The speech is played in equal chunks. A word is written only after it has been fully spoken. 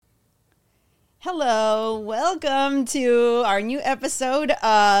Hello, welcome to our new episode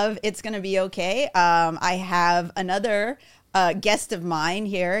of It's Gonna Be Okay. I have another guest of mine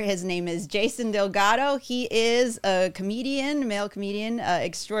here. His name is Jason Delgado. He is a comedian, male comedian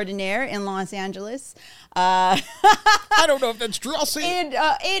extraordinaire in Los Angeles. I don't know if that's true. I'll see.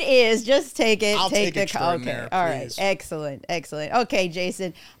 It is. Just take it. I'll take the extraordinaire, okay. All right. please. Excellent. Okay,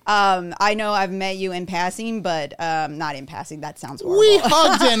 Jason. I know I've met you in passing, but not in passing. That sounds horrible. We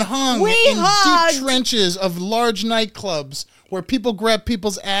hugged and hung hugged. deep trenches of large nightclubs where people grab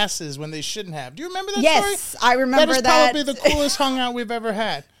people's asses when they shouldn't have. Do you remember that story? Yes, I remember that. That is probably the coolest hangout we've ever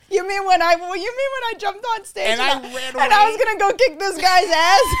had. You mean when I jumped on stage And I ran away? and I was gonna go kick this guy's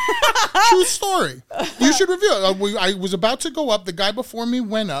ass? True story. You should review it. I was about to go up. The guy before me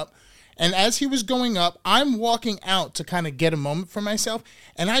went up. And as he was going up, I'm walking out to kind of get a moment for myself.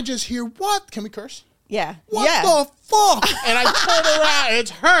 And I just hear, what? Can we curse? Yeah. What yeah. the fuck? And I turn around.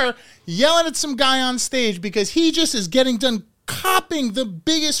 It's her yelling at some guy on stage because he just is getting done copping the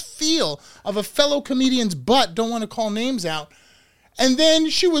biggest feel of a fellow comedian's butt. Don't want to call names out. And then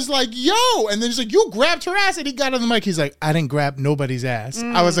she was like, yo. And then he's like, you grabbed her ass. And he got on the mic. He's like, I didn't grab nobody's ass.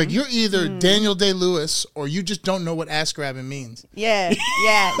 I was like, you're either Daniel Day-Lewis or you just don't know what ass grabbing means. Yeah.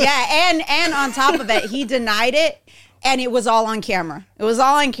 And on top of it, he denied it. And it was all on camera.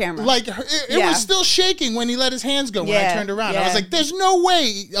 Like, it was still shaking when he let his hands go when I turned around. I was like, there's no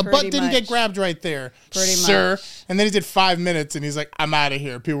way a butt didn't get grabbed right there, sir. And then he did 5 minutes, and he's like, I'm out of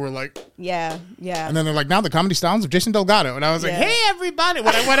here. People were like... Yeah. And then they're like, now the comedy styles of Jason Delgado. And I was like, hey, everybody.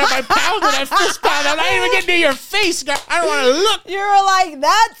 When I went up, I pounded that fist pound. I didn't even get near your face. I don't want to look. You were like,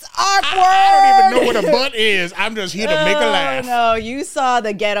 that's awkward. I don't even know what a butt is. I'm just here to make a laugh. No, you saw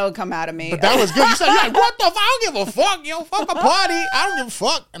the ghetto come out of me. But that was good. You said, like, what the fuck? I don't give a fuck. Yo, fuck a party. I don't give a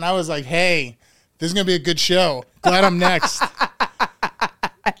fuck. And I was like, hey, this is going to be a good show. Glad I'm next.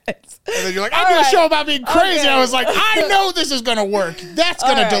 And then you're like, I do a show about being crazy. Okay. I was like, I know this is going to work. That's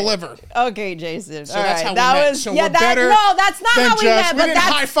going to deliver. Okay, Jason. So that's how we met. So we're better. No, that's not how we met. We didn't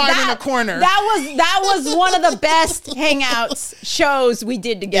high-five in the corner. That was one of the best hangouts shows we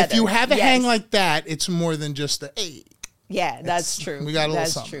did together. If you have a hang like that, it's more than just the A. Yeah, that's true. We got a little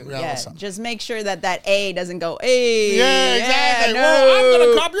something. Just make sure that A doesn't go, A. Yeah, exactly. No. Well, I'm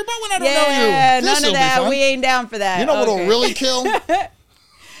going to cop your butt when I don't know you. Yeah, none of that. We ain't down for that. You know what'll really kill?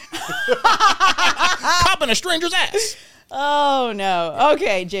 Copping a stranger's ass. Oh, no.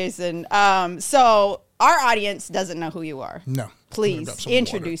 Okay, Jason. So our audience doesn't know who you are. No. Please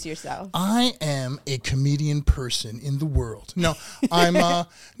introduce yourself. I am a comedian person in the world. No, I'm a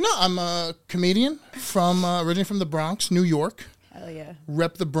comedian from originally from the Bronx, New York. Hell yeah.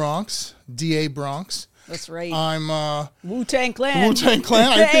 Rep the Bronx, DA Bronx. That's right. I'm Wu-Tang Clan. Wu-Tang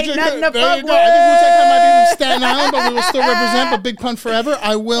Clan. I think I think Wu-Tang Clan might be from Staten Island, but we will still represent. But Big Pun forever.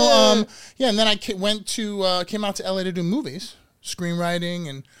 I will. And then I came out to LA to do movies, screenwriting,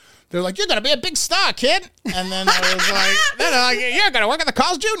 and they're like, you're gonna be a big star, kid. And then I was like, you're gonna work at the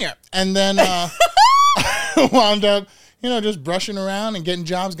Carl's Jr. And then wound up, just brushing around and getting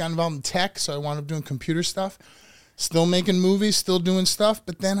jobs. Got involved in tech, so I wound up doing computer stuff. Still making movies, still doing stuff.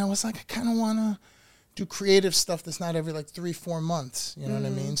 But then I was like, I kind of want to do creative stuff that's not every 3-4 months. You know what I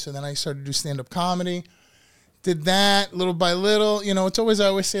mean? So then I started to do stand-up comedy. Did that little by little. It's always, I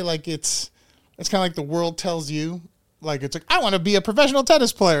always say, like, it's kind of like the world tells you. Like, it's like, I want to be a professional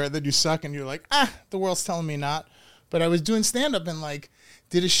tennis player. And then you suck and you're like, the world's telling me not. But I was doing stand-up and,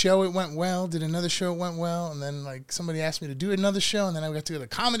 did a show, it went well. Did another show, it went well. And then, somebody asked me to do another show. And then I got to go to the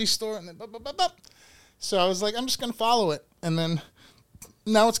Comedy Store. And then, So I was like, I'm just going to follow it. And then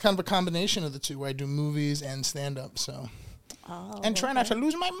now it's kind of a combination of the two where I do movies and stand-up. So, try not to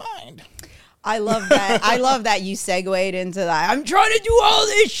lose my mind. I love that. I love that you segued into that. I'm trying to do all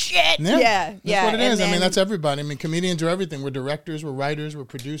this shit. Yeah. That's what it is. I mean, that's everybody. I mean, comedians are everything. We're directors, we're writers, we're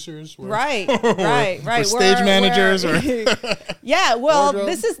producers. Right. We're stage managers. Yeah, well, wardrobe.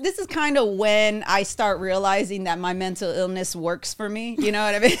 this is kind of when I start realizing that my mental illness works for me. You know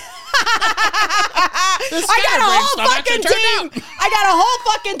what I mean? I got a whole fucking team. I got a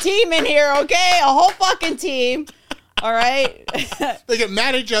whole fucking team in here, okay? A whole fucking team. All right. They get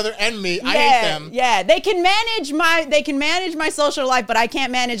mad at each other and me. I hate them. Yeah. They can manage my social life, but I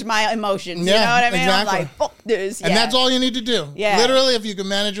can't manage my emotions. Yeah, you know what I mean? Exactly. I'm like, fuck this. And that's all you need to do. Yeah. Literally, if you can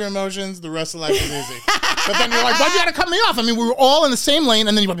manage your emotions, the rest of life is easy. But then you're like, why'd you gotta cut me off? I mean, we were all in the same lane,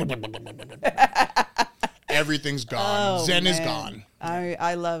 and then everything's gone. Oh, Zen man. is gone.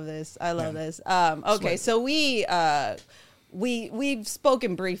 I love this. I love this. Okay, so we've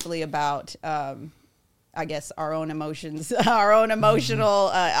spoken briefly about I guess our own emotions, our own emotional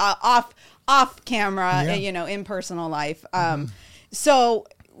off camera, in personal life. So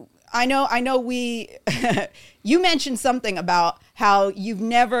I know we, you mentioned something about how you've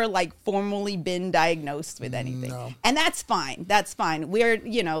never like formally been diagnosed with anything. No. And that's fine. That's fine.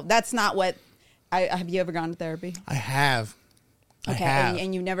 That's not what, have you ever gone to therapy? I have. Okay. I have.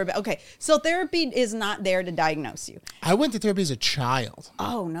 And you've never been, okay. So therapy is not there to diagnose you. I went to therapy as a child.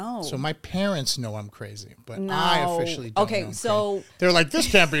 Oh, no. So my parents know I'm crazy, but No. I officially don't Okay, know I'm so- crazy. They're like,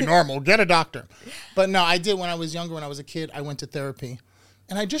 this can't be normal. Get a doctor. But no, I did when I was younger, when I was a kid, I went to therapy.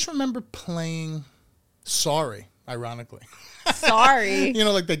 And I just remember playing Sorry, ironically. Sorry. You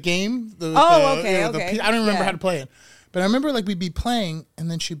know, like the game. Okay, I don't remember Yeah. how to play it. But I remember like we'd be playing and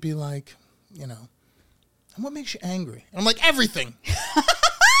then she'd be like, you know, and what makes you angry? And I'm like, everything.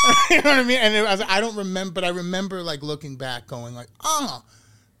 You know what I mean? And I don't remember, but I remember like looking back going like,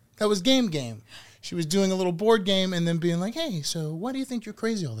 that was game. She was doing a little board game and then being like, hey, so why do you think you're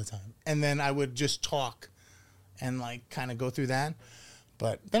crazy all the time? And then I would just talk and like kind of go through that.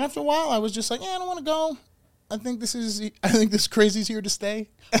 But then after a while, I was just like, I don't want to go. I think this crazy's here to stay.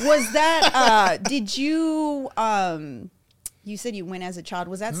 Was that, did you, you said you went as a child.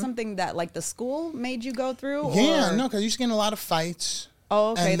 Was that something that like the school made you go through? Yeah, or? no, because I used to get in a lot of fights.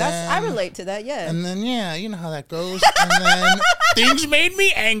 Oh, okay. And I then- relate to that. Yeah. And then, yeah, you know how that goes. And then things made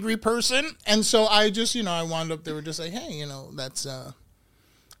me angry person. And so I just, I wound up, they were just like, hey,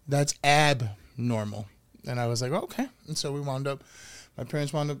 that's abnormal. And I was like, okay. And so my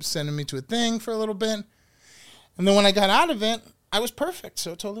parents wound up sending me to a thing for a little bit. And then when I got out of it, I was perfect.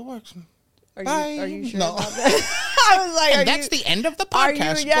 So it totally works. Are you sure No. about that? I was like, And that's the end of the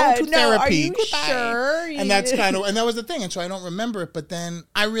podcast. Go to no, therapy. Are you Goodbye. sure? And that's and that was the thing. And so I don't remember it. But then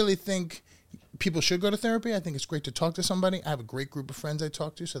I really think people should go to therapy. I think it's great to talk to somebody. I have a great group of friends I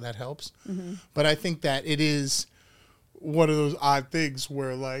talk to, so that helps. Mm-hmm. But I think that it is one of those odd things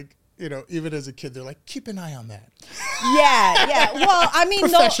where, like, even as a kid, they're like, keep an eye on that. Yeah. Well, I mean,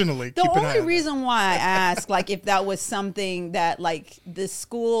 Professionally, the keep an eye only on reason why I asked, like, if that was something that, like, the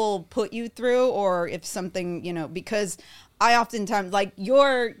school put you through, or if something, because I oftentimes, like,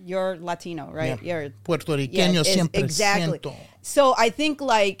 you're Latino, right? Yeah. You're Puertorriqueño siempre exactly. siento. So I think,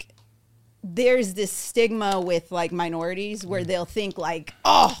 like, there's this stigma with like minorities where they'll think like,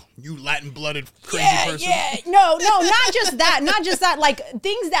 oh, you Latin-blooded crazy person. Yeah. No, not just that. Like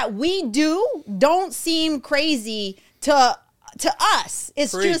things that we do don't seem crazy to us.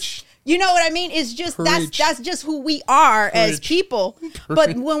 It's Preach. just, you know what I mean? It's just Preach. that's just who we are as Preach. people.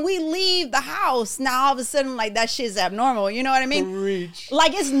 But when we leave the house, now all of a sudden like that shit's abnormal. You know what I mean? Preach.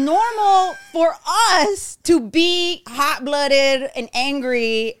 Like it's normal for us to be hot-blooded and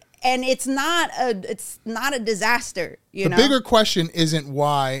angry. And it's not a disaster, you know? The bigger question isn't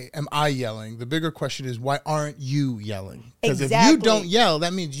why am I yelling. The bigger question is why aren't you yelling? Because if you don't yell,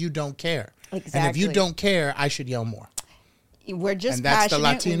 that means you don't care. Exactly. And if you don't care, I should yell more. We're just And that's passionate. the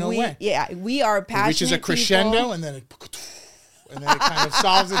Latino way. Yeah, we are passionate. It reaches a crescendo people. and then it kind of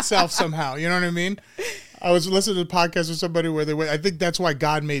solves itself somehow. You know what I mean? I was listening to a podcast with somebody where I think that's why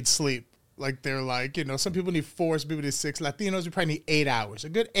God made sleep. Like they're like, some people need 4, some people need 6. Latinos, we probably need 8 hours. A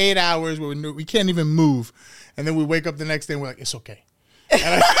good 8 hours where we can't even move. And then we wake up the next day and we're like, it's okay. And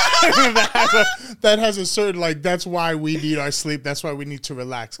that has a certain, like, that's why we need our sleep. That's why we need to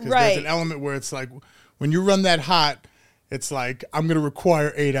relax. Because there's an element where it's like, when you run that hot, it's like, I'm going to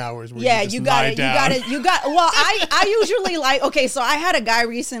require 8 hours. Where Yeah, you got lie it. down. Well, I usually like, okay, so I had a guy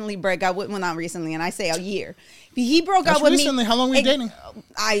recently break up with, well, not recently, and I say a year. He broke up with recently. me. How long were you dating?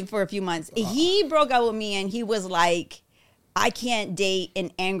 For a few months. He broke up with me and he was like, I can't date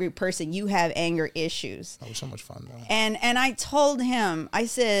an angry person. You have anger issues. That was so much fun, though. And I told him, I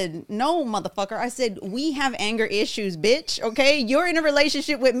said, no, motherfucker. I said, we have anger issues, bitch. Okay. You're in a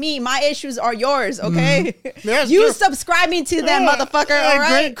relationship with me. My issues are yours. Okay. That's you true. subscribing to them, motherfucker. All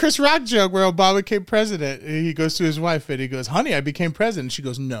right. Great Chris Rock joke where Obama became president. He goes to his wife and he goes, honey, I became president. She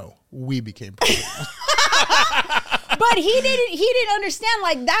goes, no, we became president. But he didn't understand,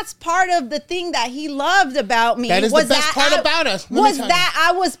 like, that's part of the thing that he loved about me. That is the best part about us. Was that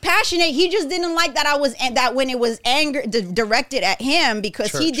I was passionate. He just didn't like that when it was anger directed at him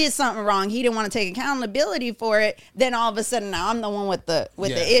because he did something wrong. He didn't want to take accountability for it. Then all of a sudden now I'm the one with the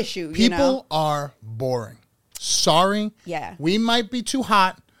issue. People are boring. Sorry. Yeah. We might be too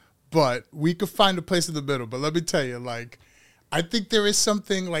hot, but we could find a place in the middle. But let me tell you, like, I think there is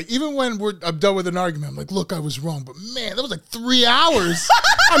something, like, even when I'm done with an argument, I'm like, look, I was wrong. But, man, that was like 3 hours.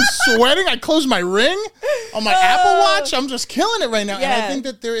 I'm sweating. I closed my ring on my Apple Watch. I'm just killing it right now. Yeah. And I think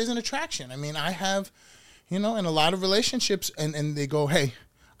that there is an attraction. I mean, I have, in a lot of relationships, and they go, hey,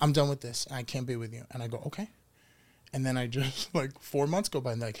 I'm done with this. I can't be with you. And I go, okay. And then I just, like, 4 months go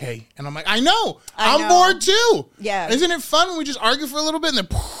by and like, hey. And I'm like, I know. I'm bored too. Yeah. Isn't it fun when we just argue for a little bit and then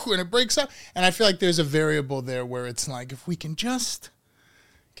poof, and it breaks up? And I feel like there's a variable there where it's like, if we can just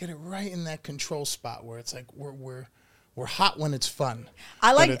get it right in that control spot where it's like we're hot when it's fun.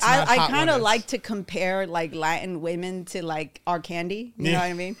 I kind of like to compare like Latin women to like our candy. You know what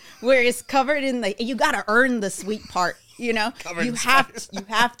I mean? Where it's covered in you got to earn the sweet part. You know, you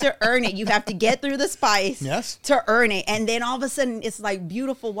have to earn it. You have to get through the spice to earn it. And then all of a sudden it's like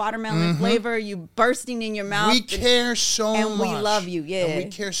beautiful watermelon flavor, you bursting in your mouth. We care so much. And we love you, And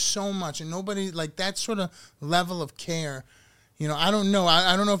we care so much. And nobody, like that sort of level of care, you know, I don't know.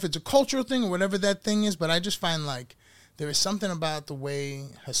 I don't know if it's a cultural thing or whatever that thing is, but I just find like there is something about the way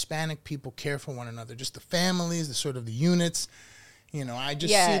Hispanic people care for one another. Just the families, the sort of the units. You know, I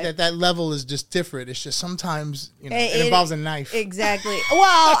just see that level is just different. It's just sometimes, you know, it involves a knife. Exactly.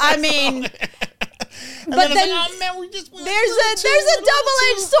 Well, I mean, but then like, oh, man, there's a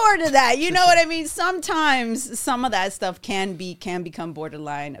double-edged sword to that. You know what I mean? Sometimes some of that stuff can become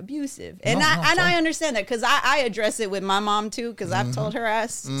borderline abusive, and I understand that because I address it with my mom too because I've told her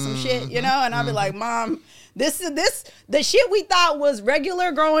ass some shit, you know, and I'll be like, Mom, the shit we thought was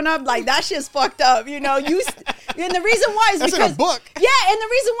regular growing up, like that shit's fucked up, you know. And the reason why is that's because in a book. Yeah, and the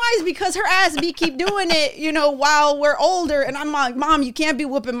reason why is because her ass keep doing it, you know, while we're older. And I'm like, Mom, you can't be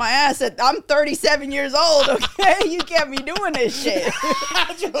whooping my ass I'm 37 years old, okay? You can't be doing this shit.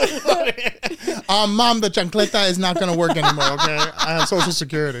 That's really funny. Mom, the chancleta is not going to work anymore, okay? I have Social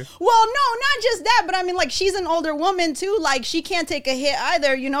Security. Well, no, not just that, but I mean, like, she's an older woman, too. Like, she can't take a hit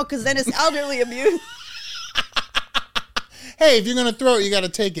either, you know, because then it's elderly abuse. Hey, if you're going to throw it, you got to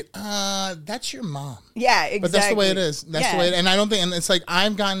take it. That's your mom. Yeah, exactly. But that's the way it is. That's the way and I don't think, and it's like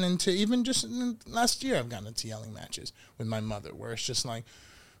I've gotten into, even just last year, I've gotten into yelling matches with my mother where it's just like,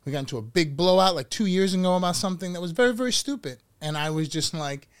 we got into a big blowout like 2 years ago about something that was very, very stupid. And I was just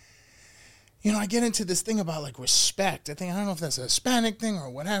like, you know, I get into this thing about like respect. I don't know if that's a Hispanic thing or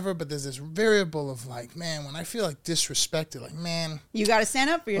whatever, but there's this variable of like, man, when I feel like disrespected, like, man, you got to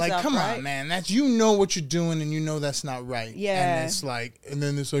stand up for yourself. Like, come on, man, that's, you know what you're doing and you know that's not right. Yeah. And it's like, and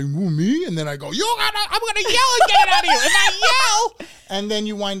then it's like, who, me? And then I go, I'm gonna yell and get it out of here. If I yell, and then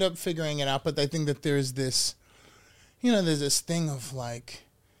you wind up figuring it out. But I think that there's this, you know, there's this thing of like,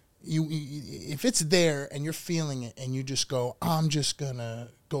 you if it's there and you're feeling it and you just go, I'm just gonna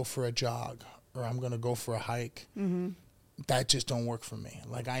go for a jog or I'm gonna go for a hike, that just don't work for me.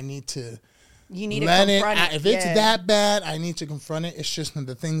 Like I need to confront it. If it's that bad, I need to confront it. It's just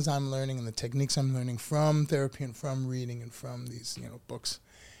the things I'm learning and the techniques I'm learning from therapy and from reading and from these, you know, books,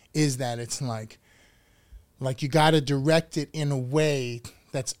 is that it's like you got to direct it in a way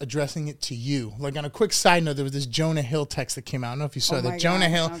that's addressing it to you. Like on a quick side note, there was this Jonah Hill text that came out. I don't know if you saw that. Jonah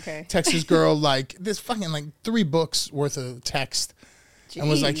Hill texted this girl like this fucking like 3 books worth of text. Jeez. And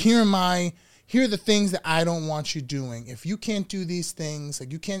was like, here are the things that I don't want you doing. If you can't do these things,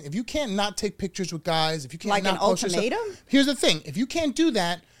 like if you can't not take pictures with guys, if you can't like not an post ultimatum. Yourself, here's the thing: if you can't do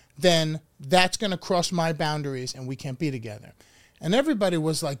that, then that's gonna cross my boundaries, and we can't be together. And everybody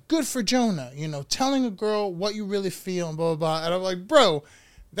was like, good for Jonah, you know, telling a girl what you really feel and blah, blah, blah. And I'm like, bro,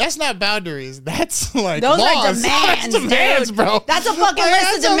 that's not boundaries. That's like those laws. Are demands, dude. Bro. That's a fucking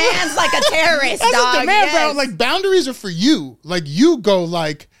list of demands like a terrorist, that's dog. A demand, bro. Like boundaries are for you. Like you go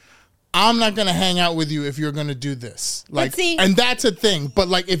like, I'm not going to hang out with you if you're going to do this. Like, and that's a thing. But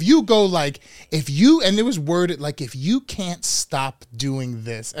like, if you go like, and it was worded like, if you can't stop doing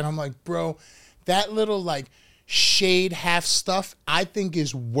this. And I'm like, bro, that little like shade half stuff, I think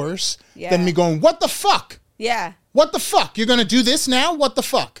is worse than me going, what the fuck? Yeah. What the fuck? You're going to do this now? What the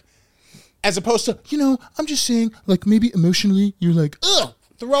fuck? As opposed to, you know, I'm just saying, like, maybe emotionally, you're like, ugh,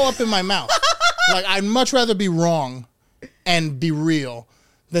 throw up in my mouth. Like, I'd much rather be wrong and be real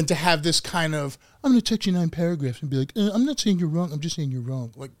than to have this kind of, I'm going to text you 9 paragraphs and be like, I'm not saying you're wrong. I'm just saying you're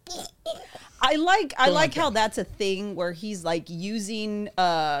wrong. Like, I like how that's a thing where he's like using,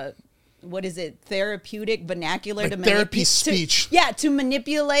 what is it, therapeutic vernacular, like to therapy speech. To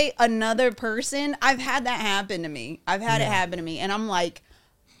manipulate another person. I've had that happen to me. It happen to me. And I'm like,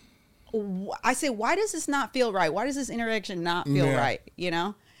 I say, why does this not feel right? Why does this interaction not feel right? You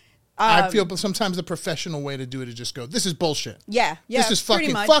know? I feel sometimes the professional way to do it is just go, this is bullshit. Yeah. This is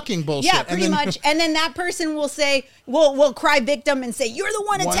fucking bullshit. Yeah, pretty much. And then that person will say, will cry victim and say, you're the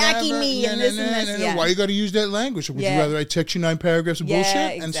one attacking me and this and this. Yeah. Why you got to use that language? Would you rather I text you 9 paragraphs of bullshit?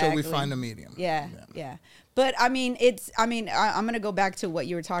 Exactly. And so we find a medium. Yeah. But I mean, I'm going to go back to what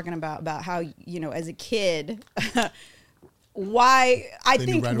you were talking about how, you know, as a kid, why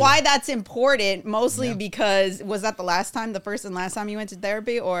that's important, mostly because, was that the first and last time you went to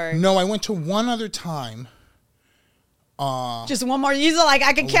therapy, or? No, I went to one other time Just one more. You like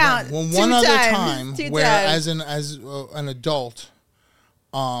I can count. One other time where as an adult,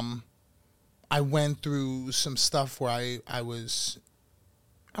 I went through some stuff where I was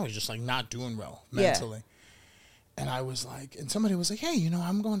just like not doing well mentally. Yeah. And I was like, and somebody was like, hey, you know,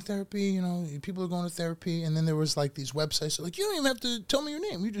 I'm going to therapy, you know, people are going to therapy. And then there was like these websites like, you don't even have to tell me your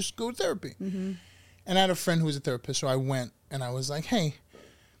name. You just go to therapy. Mm-hmm. And I had a friend who was a therapist. So I went and I was like, hey,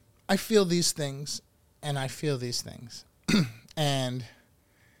 I feel these things and I feel these things. And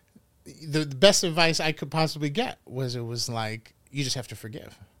the best advice I could possibly get was it was like, you just have to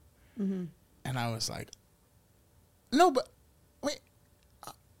forgive. Mm-hmm. And I was like, no, but wait,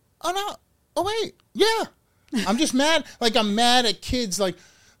 oh no, oh wait, yeah. I'm just mad. Like, I'm mad at kids. Like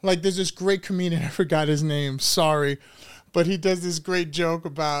there's this great comedian. I forgot his name. Sorry. But he does this great joke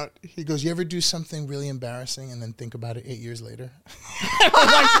about, he goes, you ever do something really embarrassing and then think about it 8 years later?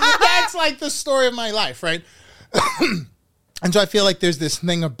 Like, that's like the story of my life, right? And so I feel like there's this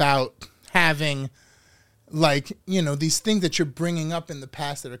thing about having, like, you know, these things that you're bringing up in the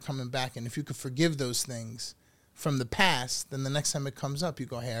past that are coming back. And if you could forgive those things from the past, then the next time it comes up, you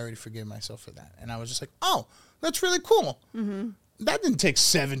go, hey, I already forgave myself for that. And I was just like, oh, that's really cool. Mm-hmm. That didn't take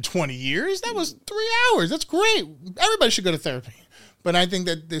 20 years. That was 3 hours. That's great. Everybody should go to therapy. But I think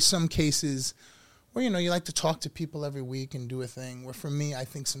that there's some cases where, you know, you like to talk to people every week and do a thing where, for me, I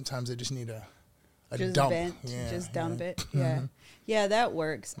think sometimes I just need a just dump. Just dump it. Yeah. Mm-hmm. Yeah, that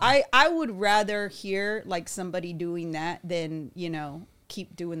works. I would rather hear like somebody doing that than, you know,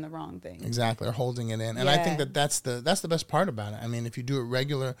 keep doing the wrong thing. Exactly, or holding it in. And I think that's the best part about it. I mean, if you do it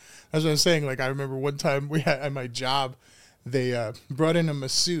regular, that's what I'm saying. Like, I remember one time we had at my job, they brought in a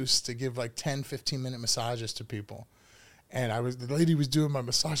masseuse to give like 10, 15-minute massages to people. And the lady was doing my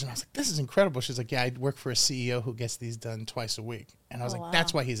massage, and I was like, this is incredible. She's like, yeah, I work for a CEO who gets these done twice a week. And I was like,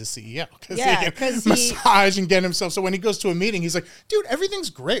 that's why he's a CEO. Because he can massage and get himself. So when he goes to a meeting, he's like, dude, everything's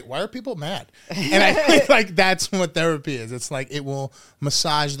great. Why are people mad? And I think like that's what therapy is. It's like it will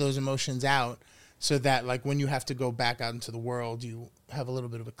massage those emotions out so that like when you have to go back out into the world, you have a little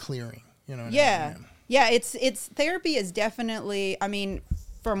bit of a clearing. You know what I mean? Yeah, it's therapy is definitely, I mean,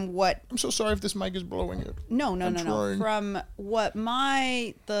 from what... I'm so sorry if this mic is blowing it. No. From what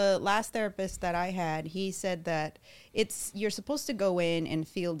the last therapist that I had, he said that you're supposed to go in and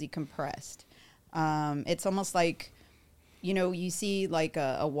feel decompressed. It's almost like, you know, you see like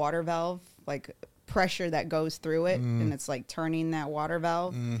a water valve, like pressure that goes through it, and it's like turning that water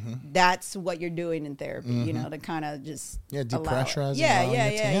valve. Mm-hmm. That's what you're doing in therapy, you know, to kind of just... Yeah, depressurize.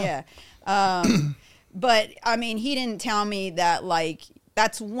 Yeah. But, I mean, he didn't tell me that, like...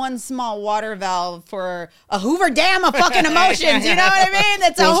 That's one small water valve for a Hoover Dam of fucking emotions. You know what I mean?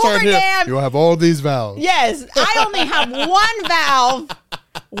 That's a Hoover Dam. You'll have all these valves. Yes. I only have one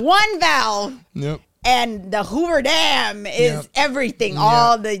valve. Yep. And the Hoover Dam is everything. Yep.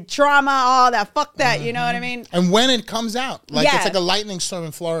 All the trauma, all that. Fuck that. Mm-hmm. You know what I mean? And when it comes out, like it's like a lightning storm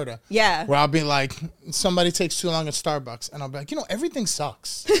in Florida. Yeah. Where I'll be like, somebody takes too long at Starbucks. And I'll be like, you know, everything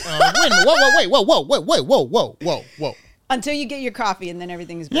sucks. Wait a minute. Whoa. Until you get your coffee, and then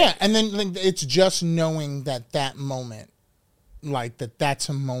everything's great. Yeah, and then like, it's just knowing that moment, like that's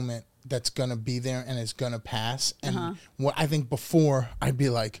a moment that's gonna be there and it's gonna pass. And what I think before I'd be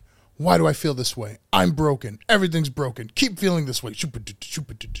like, why do I feel this way? I'm broken. Everything's broken. Keep feeling this way.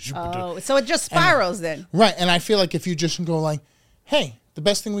 Oh, so it just spirals then. Right, and I feel like if you just go like, hey, the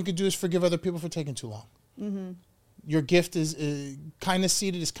best thing we could do is forgive other people for taking too long. Mm-hmm. Your gift is kind of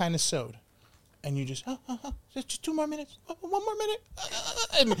seeded, is kind of sowed. And you just, just 2 more minutes, 1 more minute.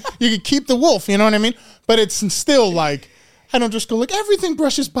 And you can keep the wolf, you know what I mean? But it's still like, I don't just go like, everything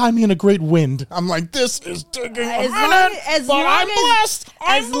brushes by me in a great wind. I'm like, this is taking a minute, but I'm blessed.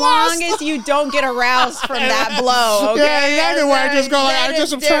 As long as you don't get aroused from that blow, okay? Yeah, anyway, I just go like,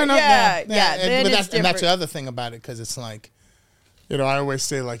 I'm trying to. And that's the other thing about it, because it's like, you know, I always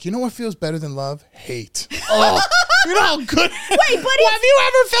say like, you know what feels better than love? Hate. Oh. You know how good. Wait, but have you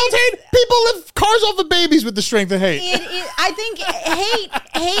ever felt hate? People lift cars off of babies with the strength of hate. I think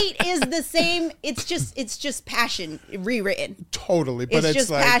hate is the same. It's just passion rewritten. Totally, but it's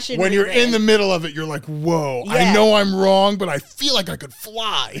just like passion when rewritten. You're in the middle of it, you're like, whoa, I know I'm wrong, but I feel like I could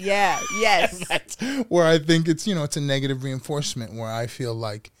fly. Yeah, yes. That's where I think it's, you know, it's a negative reinforcement where I feel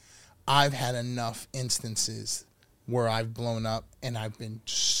like I've had enough instances where I've blown up and I've been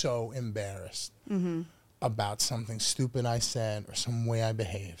so embarrassed. Mm-hmm. About something stupid I said or some way I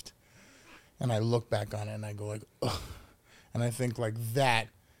behaved. And I look back on it and I go like, ugh. And I think like that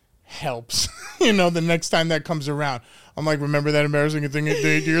helps, you know, the next time that comes around. I'm like, remember that embarrassing thing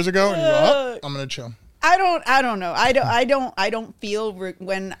 8 years ago? And you go, I'm going to chill. I don't know. I don't feel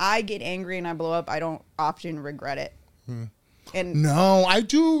when I get angry and I blow up, I don't often regret it. And no, I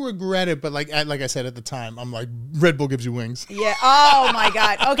do regret it, but like I said at the time, I'm like, Red Bull gives you wings. yeah. Oh my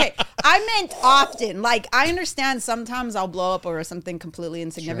God. Okay. I meant often. Like, I understand sometimes I'll blow up over something completely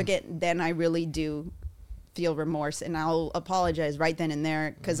insignificant. Sure. Then I really do feel remorse, and I'll apologize right then and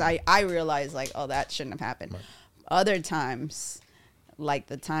there because I realize like, oh, that shouldn't have happened. Right. Other times, like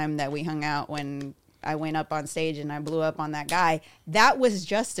the time that we hung out when I went up on stage and I blew up on that guy, that was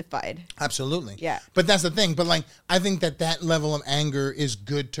justified. Absolutely. Yeah. But that's the thing. But like, I think that level of anger is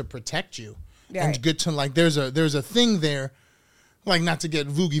good to protect you. Right. And good to like, there's a thing there, like not to get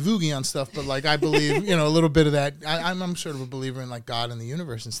voogie on stuff, but like, I believe, a little bit of that. I'm sort of a believer in like God and the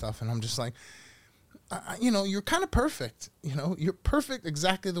universe and stuff. And I'm just like, you're kind of perfect. You're perfect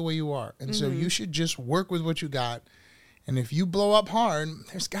exactly the way you are. And so you should just work with what you got. And if you blow up hard,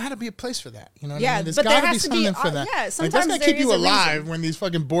 there's got to be a place for that. You know what I mean? There's got to be something for that. Yeah, sometimes like, that's going to keep you alive when these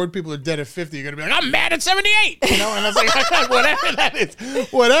fucking bored people are dead at 50. You're going to be like, I'm mad at 78. And it's like, whatever that is.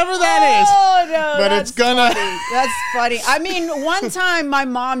 Whatever that is. Oh, no. But it's going to. That's funny. I mean, one time my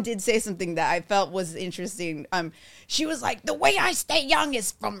mom did say something that I felt was interesting. She was like, the way I stay young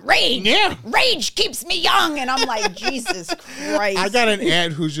is from rage. Yeah. Rage keeps me young. And I'm like, Jesus Christ. I got an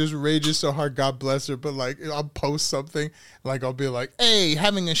aunt who just rages so hard, God bless her. But like, I'll post something. Like, I'll be like, hey,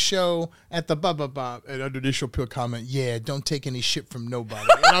 having a show at the blah. And underneath she'll put a comment, yeah, don't take any shit from nobody.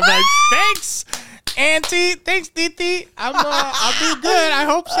 And I'm like, thanks, Auntie. Thanks, Titi. I'll do good. I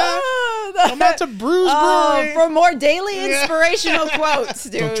hope so. I'm out to Bruise Brewery. For more daily inspirational quotes,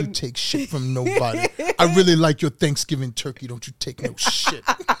 dude. Don't you take shit from nobody. I really like your Thanksgiving turkey. Don't you take no shit.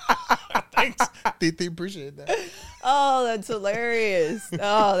 Thanks, Titi. Appreciate that. Oh, that's hilarious.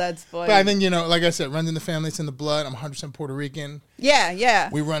 Oh, that's funny. But I think, like I said, runs in the family, it's in the blood. I'm 100% Puerto Rican. Yeah.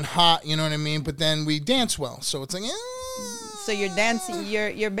 We run hot, you know what I mean? But then we dance well. So it's like, So you're dancing,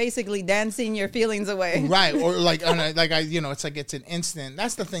 you're basically dancing your feelings away. Right. Or it's like it's an instant.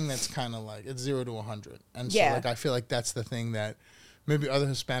 That's the thing that's kind of like, it's 0 to 100. And so like, I feel like that's the thing that maybe other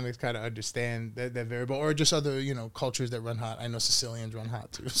Hispanics kind of understand that variable, or just other, cultures that run hot. I know Sicilians run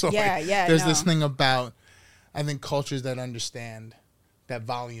hot too. So there's this thing about, I think, cultures that understand that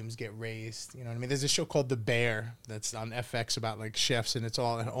volumes get raised. You know what I mean? There's a show called The Bear that's on FX about like chefs, and it's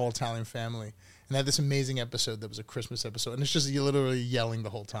all an all-Italian family. And they had this amazing episode that was a Christmas episode, and it's just you literally yelling the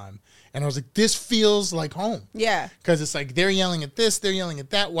whole time. And I was like, this feels like home. Yeah. Because it's like they're yelling at this, they're yelling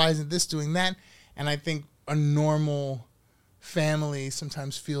at that. Why isn't this doing that? And I think a normal family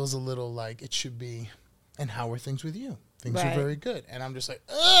sometimes feels a little like it should be, and how are things with you? Things are very good. And I'm just like,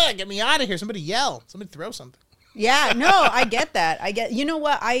 ugh, get me out of here. Somebody yell. Somebody throw something. Yeah, no, I get that. You know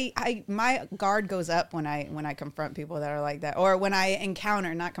what? I my guard goes up when I confront people that are like that, or when I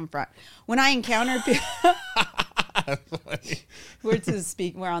encounter, not confront. When I encounter people, we're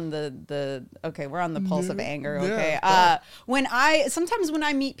on the pulse of anger. Okay. Sometimes when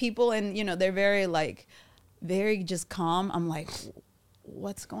I meet people and they're very just calm, I'm like,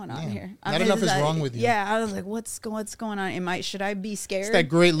 what's going on here? Not enough is wrong with you. Yeah, I was like, what's going on? Should I be scared? It's that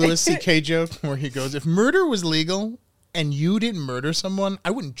great Louis C.K. joke where he goes, if murder was legal and you didn't murder someone,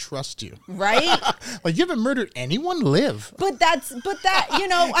 I wouldn't trust you. Right? Like, you haven't murdered anyone? Live. But that,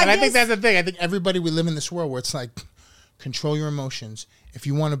 I think that's the thing. I think everybody, we live in this world where it's like, control your emotions. If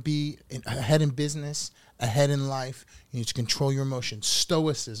you want to be ahead in business, ahead in life, you need to control your emotions.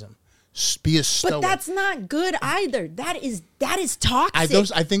 Stoicism. Be a stoic. But that's not good either. That is toxic.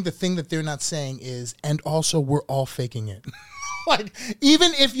 I think the thing that they're not saying is, and also we're all faking it. Like,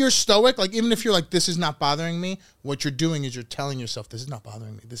 even if you're stoic, like even if you're like, this is not bothering me, what you're doing is you're telling yourself, this is not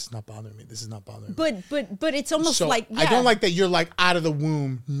bothering me. This is not bothering me. This is not bothering me. But it's almost so like, I don't like that you're like out of the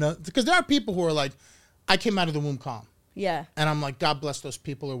womb. No, because there are people who are like, I came out of the womb calm. Yeah. And I'm like, God bless those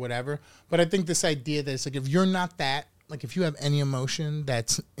people or whatever. But I think this idea that it's like, if you're not that, like if you have any emotion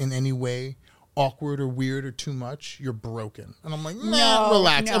that's in any way awkward or weird or too much, you're broken. And I'm like,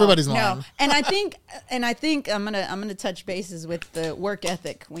 relax. Everybody's lying. No. And I think I'm gonna touch bases with the work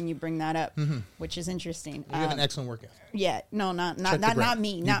ethic when you bring that up, which is interesting. You have an excellent work ethic. Yeah, no, not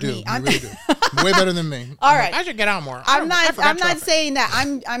me. You really do. Way better than me. All right, I should get out more. I'm not saying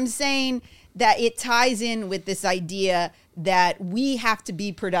that. I'm saying that it ties in with this idea that we have to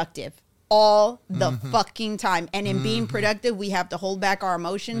be productive all the fucking time. And in being productive, we have to hold back our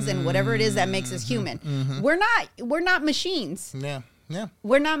emotions and whatever it is that makes us human. We're not machines. Yeah. Yeah.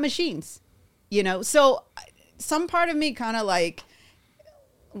 We're not machines. So some part of me kind of like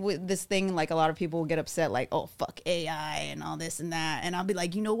with this thing, like a lot of people will get upset, like, oh, fuck AI and all this and that. And I'll be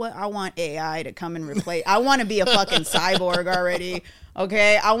like, you know what? I want AI to come and replace. I want to be a fucking cyborg already.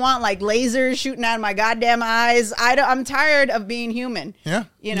 Okay. I want like lasers shooting out of my goddamn eyes. I'm tired of being human. Yeah.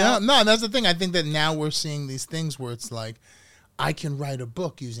 You know? No, that's the thing. I think that now we're seeing these things where it's like, I can write a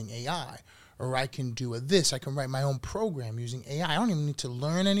book using AI, or I can do this. I can write my own program using AI. I don't even need to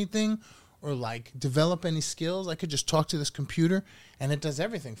learn anything or like develop any skills. I could just talk to this computer and it does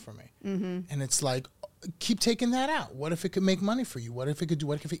everything for me. Mm-hmm. And it's like, keep taking that out. What if it could make money for you? What if it could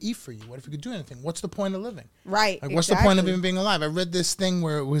eat for you? What if it could do anything? What's the point of living? Right. Like, what's the point of even being alive? I read this thing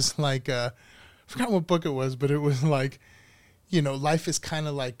where it was like, I forgot what book it was, but it was like, you know, life is kind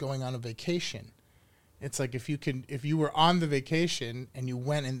of like going on a vacation. It's like if you were on the vacation and you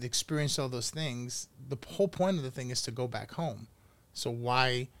went and experienced all those things, the whole point of the thing is to go back home. So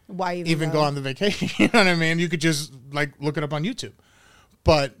why even go on the vacation? You know what I mean? You could just like look it up on YouTube.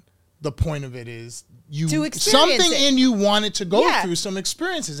 But the point of it is something in you wanted to go through some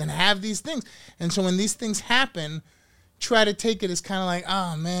experiences and have these things. And so when these things happen, try to take it as kind of like,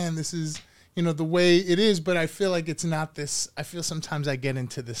 oh man, this is, you know, the way it is, but I feel like it's not this. I feel sometimes I get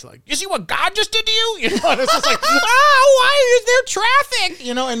into this like, you see what God just did to you? You know, it's just like, why is there traffic?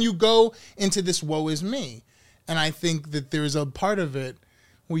 You know, and you go into this woe is me. And I think that there's a part of it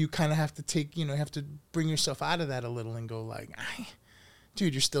where you kind of have to take, you know, have to bring yourself out of that a little and go like,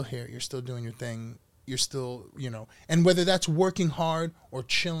 dude, you're still here. You're still doing your thing. You're still, you know, and whether that's working hard or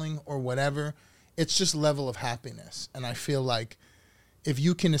chilling or whatever, it's just level of happiness. And I feel like if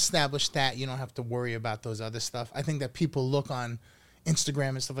you can establish that, you don't have to worry about those other stuff. I think that people look on Instagram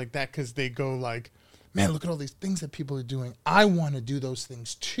and stuff like that because they go like, man, look at all these things that people are doing. I want to do those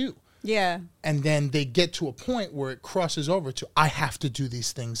things too. Yeah. And then they get to a point where it crosses over to, I have to do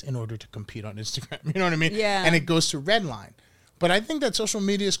these things in order to compete on Instagram. You know what I mean? Yeah. And it goes to red line. But I think that social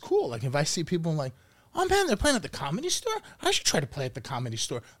media is cool. Like if I see people like, oh man, they're playing at the Comedy Store, I should try to play at the Comedy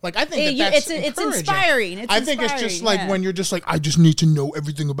Store. Like I think that's it's inspiring. I think it's just like when you're just like, I just need to know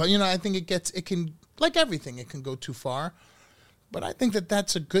everything about, you know, I think it can, like everything, it can go too far. But I think that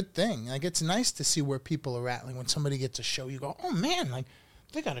that's a good thing. Like it's nice to see where people are at. Like when somebody gets a show, you go, oh man, like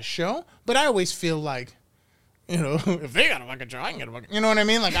they got a show. But I always feel like, you know, if they got a fucking show, I can get a fucking, you know what I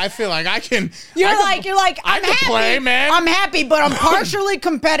mean? Like I feel like I can. You're like, I'm happy. Play, man. I'm happy, but I'm partially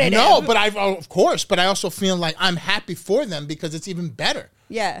competitive. No, but of course, but I also feel like I'm happy for them because it's even better.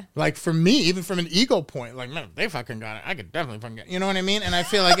 Yeah. Like for me, even from an ego point, like, man, they fucking got it. I could definitely fucking get it. You know what I mean? And I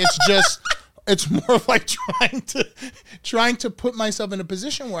feel like it's just, it's more of like trying to put myself in a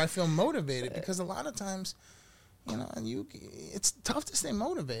position where I feel motivated because a lot of times, you know, it's tough to stay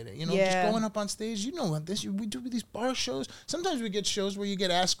motivated. You know, just going up on stage. You know what we do with these bar shows. Sometimes we get shows where you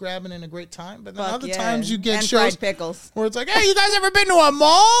get ass grabbing and a great time, but then other times you get shows fried pickles where it's like, hey, you guys ever been to a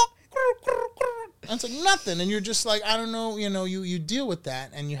mall? And it's like nothing, and you're just like, I don't know, you know, you deal with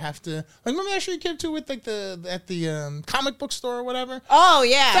that, and you have to, like, remember that show you came to with like at the comic book store or whatever? Oh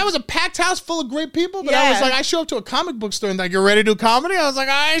yeah, that was a packed house full of great people. But I was like, I show up to a comic book store and like, you're ready to do comedy? I was like,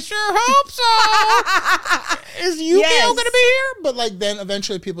 I sure hope so. Is Yu-Gi-Oh gonna be here? But like then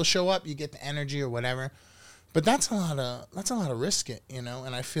eventually people show up, you get the energy or whatever. But that's a lot of risk, it, you know.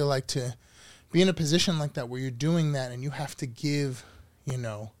 And I feel like to be in a position like that where you're doing that and you have to give, you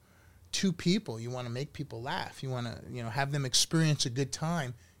know, to people, you want to make people laugh, you want to, you know, have them experience a good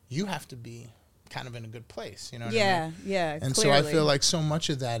time, you have to be kind of in a good place, you know what I mean? Yeah, and clearly. So I feel like so much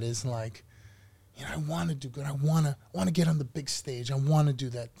of that is like, you know, I want to do good, I want to get on the big stage, I want to do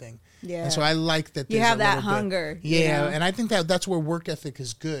that thing. Yeah. And so I like that you have that hunger. Yeah, you know? And I think that's where work ethic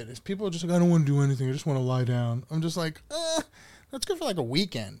is good. Is people are just like, I don't want to do anything, I just want to lie down. I'm just like, that's good for like a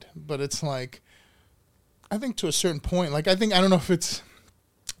weekend, but it's like, I think to a certain point, like I don't know if it's,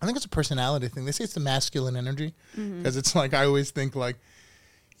 I think it's a personality thing. They say it's the masculine energy because it's like, I always think like,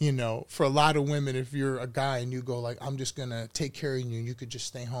 you know, for a lot of women, if you're a guy and you go like, I'm just going to take care of you, you could just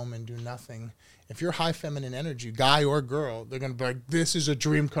stay home and do nothing. If you're high feminine energy, guy or girl, they're going to be like, this is a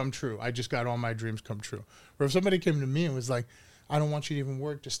dream come true. I just got all my dreams come true. Or if somebody came to me and was like, I don't want you to even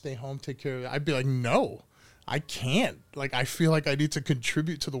work, just stay home, take care of it, I'd be like, no. I can't. Like, I feel like I need to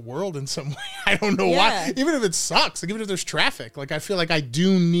contribute to the world in some way. I don't know why. Even if it sucks, like, even if there's traffic, like, I feel like I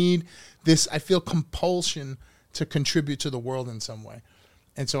do need this. I feel compulsion to contribute to the world in some way.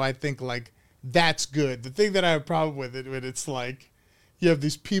 And so I think, like, that's good. The thing that I have a problem with it, when it's like, you have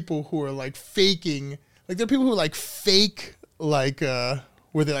these people who are, like, faking. Like, there are people who, like, fake, like,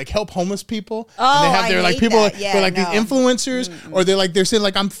 where they like help homeless people. Oh, and they have their like people that. Yeah, who are like these influencers, or they're saying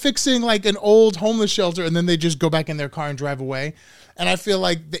like, I'm fixing like an old homeless shelter, and then they just go back in their car and drive away. And I feel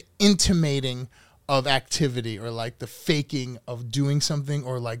like the intimating of activity or like the faking of doing something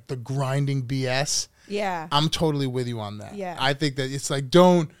or like the grinding BS. Yeah. I'm totally with you on that. Yeah. I think that it's like,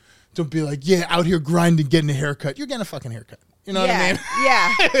 don't be like, yeah, out here grinding, getting a haircut. You're getting a fucking haircut. You know what I mean?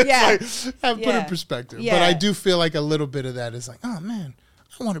 Yeah. Yeah. It's like, put it in perspective. Yeah. But I do feel like a little bit of that is like, oh man,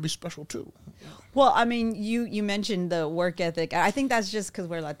 I want to be special too. Well, I mean, you mentioned the work ethic. I think that's just because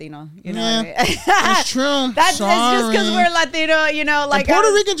we're Latino. You know what I mean? That's true. It's just because we're Latino, you know, like and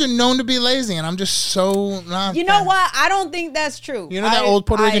Puerto Ricans are known to be lazy, and I'm just so not. You know what? I don't think that's true. You know that old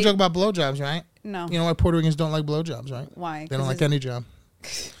Puerto Rican joke about blowjobs, right? No. You know why Puerto Ricans don't like blowjobs, right? Why? They don't like any job.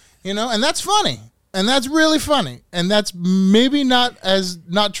 You know, and that's funny. And that's really funny. And that's maybe not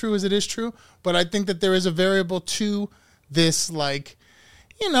true as it is true, but I think that there is a variable to this, like,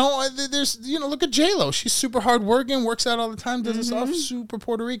 you know, there's, you know, look at J-Lo. She's super hardworking, works out all the time, does this stuff, super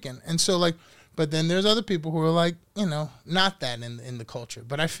Puerto Rican. And so, like, but then there's other people who are like, you know, not that in the culture.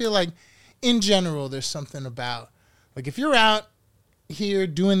 But I feel like, in general, there's something about, like, if you're out here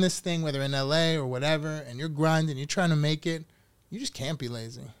doing this thing, whether in LA or whatever, and you're grinding, you're trying to make it, you just can't be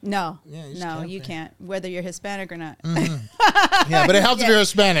lazy. No. Yeah, you can't, whether you're Hispanic or not. Yeah, but it helps if you're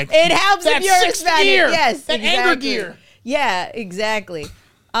Hispanic. It helps if you're Hispanic. Gear. Yes, that exactly. anger gear. Yeah, exactly.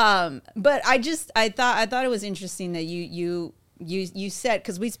 But I thought it was interesting that you said,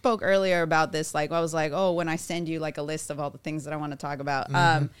 because we spoke earlier about this, like I was like, oh, when I send you like a list of all the things that I want to talk about.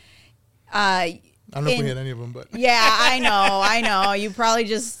 I don't know if we had any of them, but yeah, I know. You probably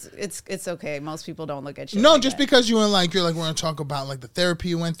just it's okay. Most people don't look at you. No, like just that. because you're like we're gonna talk about like the therapy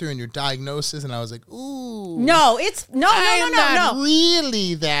you went through and your diagnosis, and I was like, ooh, no, it's no. Not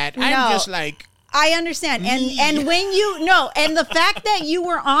really that. No. I'm just like. I understand. And when and the fact that you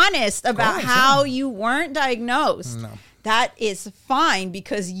were honest about how you weren't diagnosed, that is fine,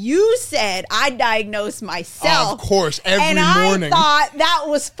 because you said I diagnosed myself. Of course, every and morning. I thought that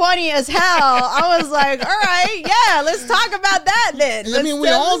was funny as hell. I was like, all right, yeah, let's talk about that then. I mean, we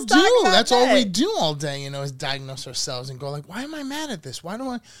all do. That's all we that. do all day, you know, is diagnose ourselves and go like, why am I mad at this? Why do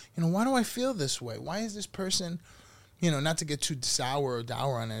I feel this way? Why is this person... You know, not to get too sour or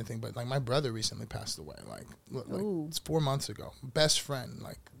dour on anything, but like my brother recently passed away. Like it's 4 months ago. Best friend,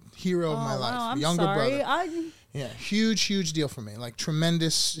 like hero of my life, wow, I'm younger sorry. brother. Yeah, huge deal for me. Like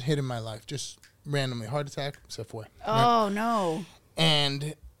tremendous hit in my life, just randomly heart attack, stuff away. Oh right? no!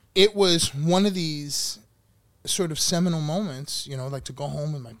 And it was one of these sort of seminal moments, you know, like to go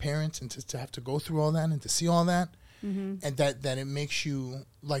home with my parents and to have to go through all that and to see all that, and that it makes you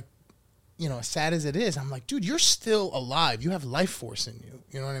like. You know, as sad as it is, I'm like, dude, you're still alive. You have life force in you.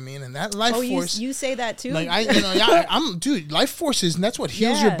 You know what I mean? And that life force. You say that too? Like I'm, dude. Life force is, and that's what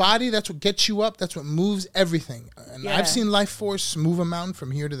heals your body. That's what gets you up. That's what moves everything. And I've seen life force move a mountain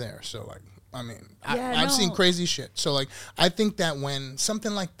from here to there. So like, I mean, I've seen crazy shit. So like, I think that when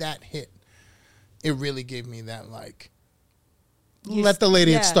something like that hit, it really gave me that like. Let the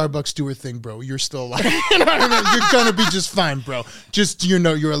lady at Starbucks do her thing, bro. You're still alive. You know what I mean? You're going to be just fine, bro. Just, you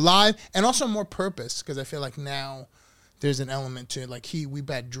know, you're alive. And also more purpose, because I feel like now there's an element to it. Like we've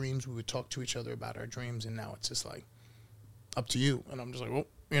had dreams. We would talk to each other about our dreams. And now it's just like, up to you. And I'm just like, well,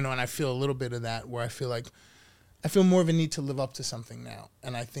 you know, and I feel a little bit of that where I feel more of a need to live up to something now.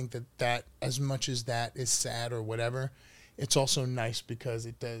 And I think that as much as that is sad or whatever, it's also nice because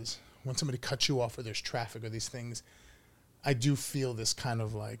it does, when somebody cuts you off or there's traffic or these things, I do feel this kind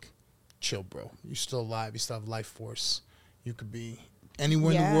of like, chill, bro. You're still alive. You still have life force. You could be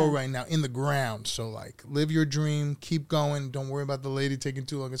anywhere in the world right now, in the ground. So, like, live your dream. Keep going. Don't worry about the lady taking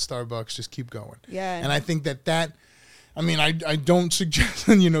too long at Starbucks. Just keep going. Yeah. And I think that I mean, I don't suggest,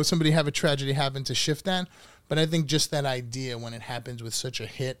 you know, somebody have a tragedy happen to shift that. But I think just that idea when it happens with such a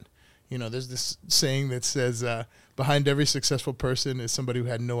hit, you know, there's this saying that says, behind every successful person is somebody who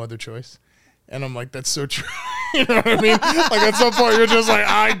had no other choice. And I'm like, that's so true. You know what I mean? Like at some point you're just like,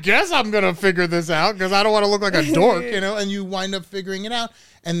 I guess I'm going to figure this out because I don't want to look like a dork, you know? And you wind up figuring it out.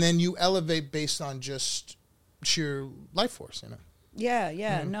 And then you elevate based on just sheer life force, you know?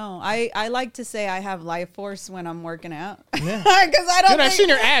 Yeah. No, I like to say I have life force when I'm working out. Yeah. Because I don't. Dude, I've seen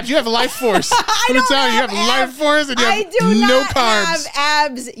your abs. You have life force. Let me tell you, you have life force and you have no carbs. I do not have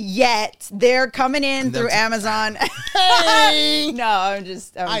abs yet. They're coming in through Amazon. Hey. No,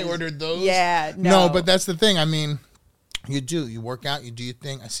 I ordered those. Yeah. No, but that's the thing. I mean, you work out, you do your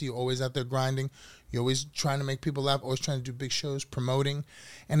thing. I see you always out there grinding. You're always trying to make people laugh, always trying to do big shows, promoting.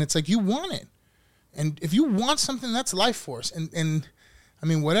 And it's like, you want it. And if you want something, that's life force. And I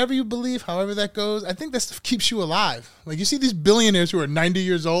mean, whatever you believe, however that goes, I think that stuff keeps you alive. Like, you see these billionaires who are 90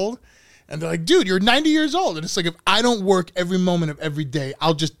 years old, and they're like, dude, you're 90 years old. And it's like, if I don't work every moment of every day,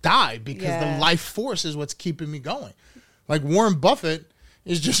 I'll just die because the life force is what's keeping me going. Like Warren Buffett,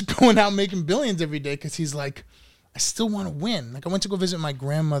 is just going out making billions every day because he's like, I still want to win. Like I went to go visit my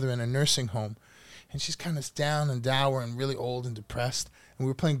grandmother in a nursing home, and she's kind of down and dour and really old and depressed. And we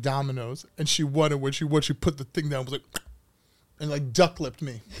were playing dominoes, and she won. And when she won, she put the thing down, was like, and like duck lipped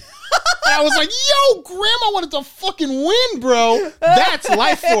me. And I was like, yo, grandma wanted to fucking win, bro. That's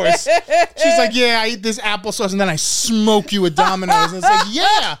life force. She's like, yeah, I eat this applesauce, and then I smoke you with dominoes. And it's like,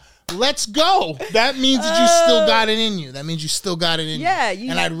 yeah. Let's go. That means that you still got it in you. That means you still got it in you.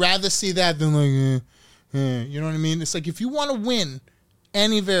 And I'd rather see that than like, you know what I mean? It's like if you want to win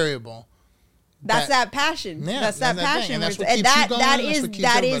any variable, that's that passion. Yeah, that's that passion. And that's what keeps you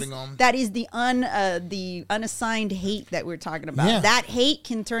going. That is the unassigned hate that we're talking about. Yeah. That hate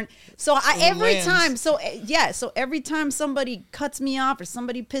can turn. So every time somebody cuts me off or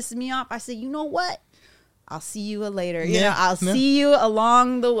somebody pisses me off, I say, you know what? I'll see you later. I'll see you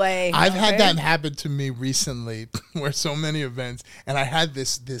along the way. I've had that happen to me recently, where so many events, and I had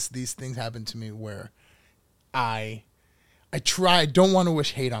these things happen to me where I don't want to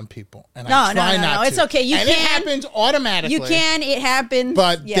wish hate on people, and I try not to. It's okay. It happens automatically. It happens.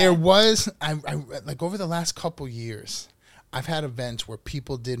 But there was, I like over the last couple years, I've had events where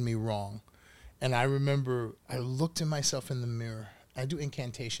people did me wrong, and I remember I looked at myself in the mirror. I do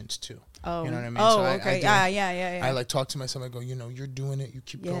incantations too. Oh, you know what I mean? Oh, so okay. Yeah. I like talk to myself. I go, you're doing it. You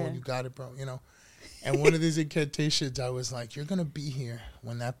keep going. You got it, bro. And one of these incantations, I was like, you're gonna be here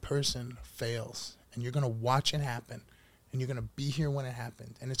when that person fails, and you're gonna watch it happen, and you're gonna be here when it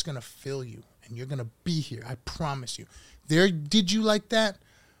happened, and it's gonna fill you, and you're gonna be here. I promise you. Did you like that?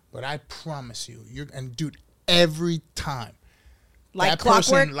 But I promise you, dude, every time. Like that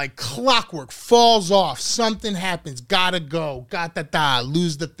clockwork? Person, like clockwork, falls off. Something happens. Gotta go.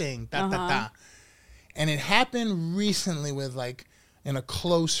 Lose the thing. And it happened recently with in a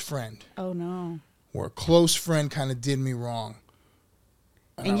close friend. Oh, no. Where a close friend kind of did me wrong.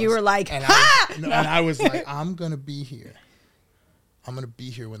 And you were like, ha! And I was like, I'm going to be here. I'm going to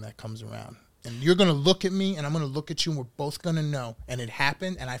be here when that comes around. And you're going to look at me, and I'm going to look at you, and we're both going to know. And it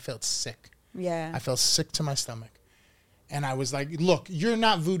happened, and I felt sick. Yeah. I felt sick to my stomach. And I was like, look, you're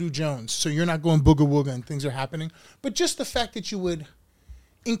not Voodoo Jones, so you're not going booga wooga and things are happening. But just the fact that you would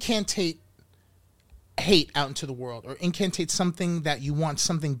incantate hate out into the world, or incantate something that you want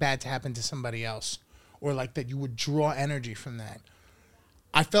something bad to happen to somebody else, or like that you would draw energy from that.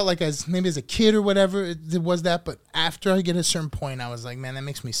 I felt like maybe as a kid or whatever, it was that. But after I get a certain point, I was like, man, that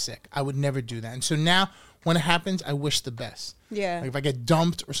makes me sick. I would never do that. And so now when it happens, I wish the best. Yeah. Like if I get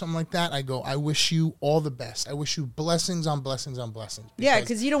dumped or something like that, I go, I wish you all the best. I wish you blessings on blessings on blessings.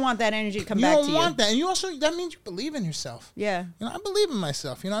 Because you don't want that energy to come back to you. You don't want that. And you also, that means you believe in yourself. Yeah. I believe in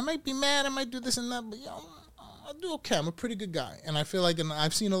myself. I might be mad. I might do this and that, but I'll do okay. I'm a pretty good guy. And I feel like, and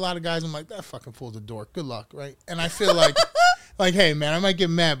I've seen a lot of guys, I'm like, that fucking fool's a dork. Good luck, right? And I feel like, hey, man, I might get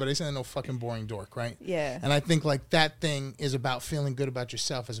mad, but I say no fucking boring dork, right? Yeah. And I think that thing is about feeling good about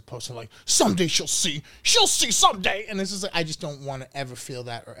yourself as opposed to someday she'll see someday. And it's just I just don't want to ever feel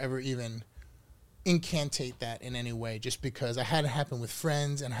that or ever even incantate that in any way, just because I had it happen with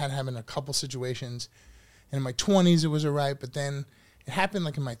friends and I had it happen in a couple situations. And in my 20s, it was all right, but then it happened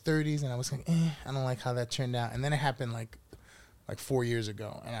in my 30s, and I was like, I don't like how that turned out. And then it happened like 4 years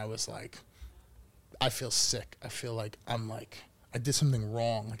ago, and I was like, I feel sick. I feel like I did something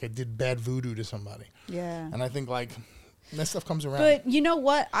wrong. I did bad voodoo to somebody. Yeah. And I think that stuff comes around. But you know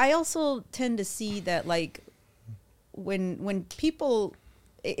what? I also tend to see that when people,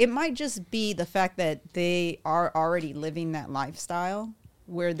 it might just be the fact that they are already living that lifestyle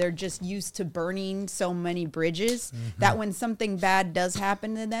where they're just used to burning so many bridges that when something bad does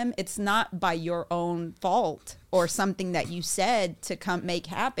happen to them, it's not by your own fault or something that you said to make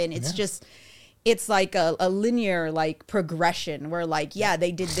happen. It's just, it's like a linear progression where they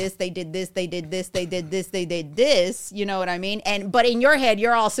did this, they did this, they did this, they did this, they did this, you know what I mean? But in your head,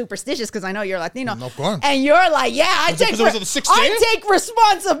 you're all superstitious because I know you're Latino. No problem. And you're like, I take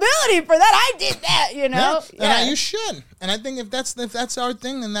responsibility for that. I did that, you know? Yeah. And you should. And I think if that's our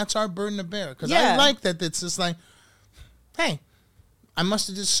thing, then that's our burden to bear. Because I like that it's just hey, I must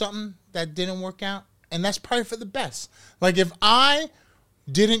have did something that didn't work out. And that's probably for the best. If I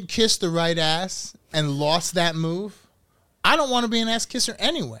didn't kiss the right ass and lost that move, I don't want to be an ass kisser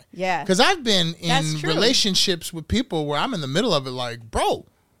anyway. Yeah. Because I've been in relationships with people where I'm in the middle of it bro, what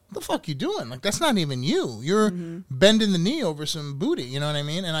the fuck you doing? That's not even you. You're bending the knee over some booty, you know what I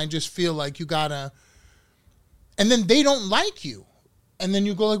mean? And I just feel like you gotta, and then they don't like you. And then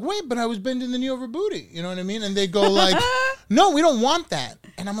you go wait, but I was bending the knee over booty, you know what I mean? And they go no, we don't want that.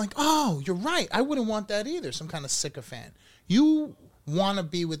 And I'm like, oh, you're right. I wouldn't want that either. Some kind of sycophant. You want to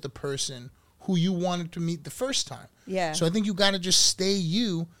be with the person who you wanted to meet the first time. Yeah. So I think you got to just stay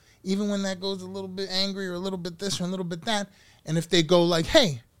you, even when that goes a little bit angry or a little bit this or a little bit that. And if they go like,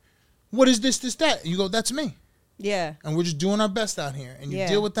 hey, what is this, that? You go, that's me. Yeah. And we're just doing our best out here. And you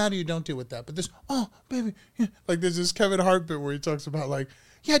deal with that or you don't deal with that. But this, oh, baby. Yeah. Like there's this Kevin Hart bit where he talks about like,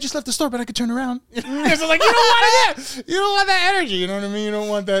 yeah, I just left the store, but I could turn around. So like, you don't want that. You don't want that energy. You know what I mean? You don't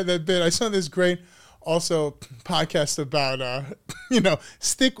want that bit. I saw this great also podcast about,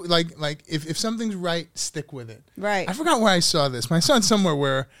 stick, like if something's right, stick with it. Right. I forgot where I saw this. I saw it somewhere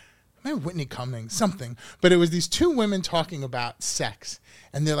where, maybe Whitney Cummings, something. But it was these two women talking about sex.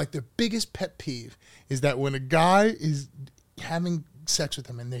 And they're like, their biggest pet peeve is that when a guy is having sex with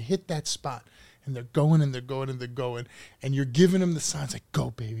them and they hit that spot and they're going and they're going and they're going and you're giving them the signs like,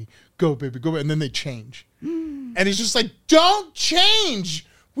 go, baby, go, baby, go. And then they change. And it's just like, don't change.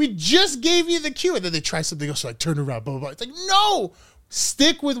 We just gave you the cue. And then they try something else, like turn around, blah, blah, blah. It's like, no,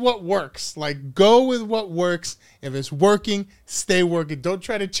 stick with what works. Like, go with what works. If it's working, stay working. Don't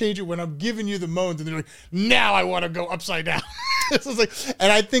try to change it when I'm giving you the moans. And they're like, now I want to go upside down. So it's like,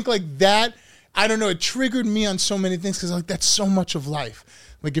 and I think like that, I don't know, it triggered me on so many things because like that's so much of life.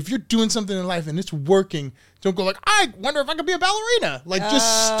 Like if you're doing something in life and it's working, don't go like, I wonder if I could be a ballerina. Like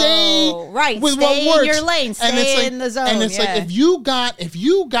just stay with what works. In your lane, stay in the zone. And it's like if you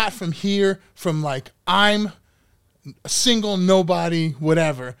got from here from like I'm a single nobody,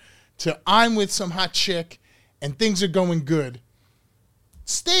 whatever, to I'm with some hot chick and things are going good.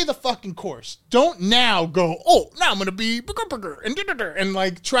 Stay the fucking course. Don't now go, oh, now I'm going to be and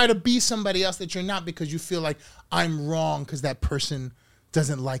like try to be somebody else that you're not because you feel like I'm wrong because that person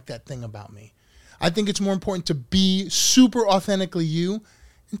doesn't like that thing about me. I think it's more important to be super authentically you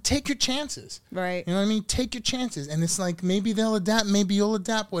and take your chances. Right. You know what I mean? Take your chances. And it's like maybe they'll adapt, maybe you'll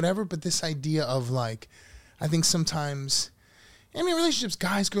adapt, whatever. But this idea of like, I think sometimes, I mean, relationships,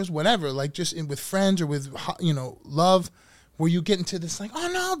 guys, girls, whatever, like just with friends or with, love, where you get into this like,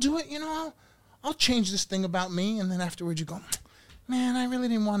 oh, no, I'll do it. I'll change this thing about me. And then afterwards you go, man, I really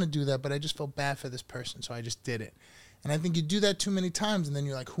didn't want to do that, but I just felt bad for this person, so I just did it. And I think you do that too many times, and then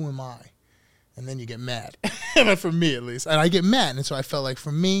you're like, who am I? And then you get mad. For me, at least. And I get mad. And so I felt like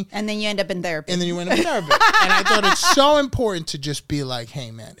for me. And then you end up in therapy. And then you end up in therapy. And I thought it's so important to just be like,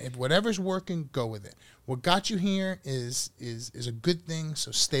 hey, man, if whatever's working, go with it. What got you here is a good thing,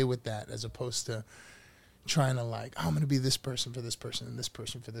 so stay with that, as opposed to trying to like, oh, I'm going to be this person for this person and this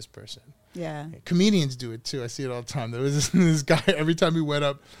person for this person. Yeah. Comedians do it too. I see it all the time. There was this guy, every time he went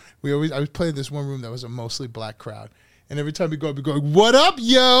up, I was playing this one room that was a mostly black crowd. And every time we go up, we go, what up,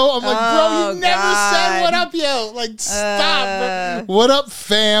 yo? I'm like, bro, you never said what up, yo. Like, stop. What up,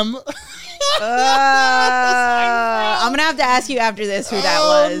 fam? I'm going to have to ask you after this who that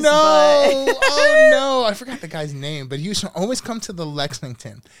was. No. Oh, no. I forgot the guy's name. But he used to always come to the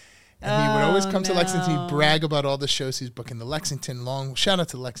Lexington. And he would always come to Lexington. He'd brag about all the shows he's booking. The Lexington shout out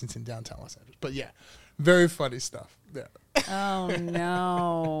to Lexington, downtown Los Angeles. But yeah, very funny stuff. Yeah. Oh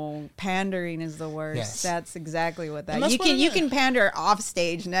no, pandering is the worst. Yes. That's exactly what that. You can pander off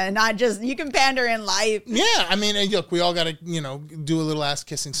stage, not just you can pander in life. Yeah, I mean, look, we all got to do a little ass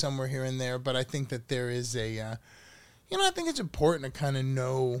kissing somewhere here and there, but I think that there is a, I think it's important to kind of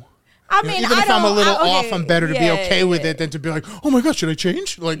know. I mean, even if I'm a little off, I'm better to be okay with it than to be like, oh my gosh, should I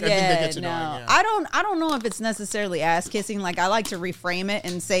change? Like, I think that gets annoying. Yeah. I don't know if it's necessarily ass kissing. Like, I like to reframe it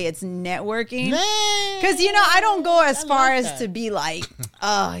and say it's networking. Because, I don't go as far as to be like,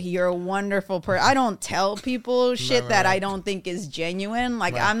 oh, you're a wonderful person. I don't tell people shit that I don't think is genuine.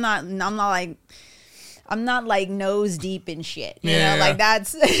 Like, I'm not like nose deep in shit. You know, like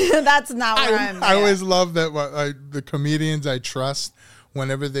that's not where I'm at. I always love that the comedians I trust,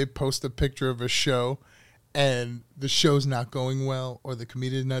 whenever they post a picture of a show and the show's not going well or the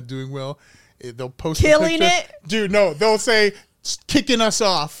comedian's not doing well, they'll post killing a picture. It. Dude, no, they'll say kicking us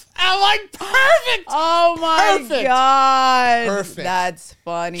off. I'm like, perfect. Oh my God. Perfect. That's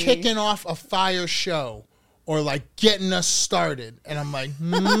funny. Kicking off a fire show or like getting us started. And I'm like,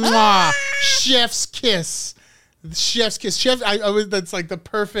 mwah, chef's kiss. Chef's kiss. That's like the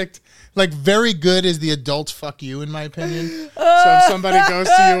perfect. Like, very good is the adult fuck you, in my opinion. So if somebody goes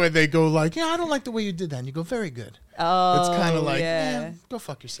to you and they go like, yeah, I don't like the way you did that. And you go, very good. Oh, it's kind of like, go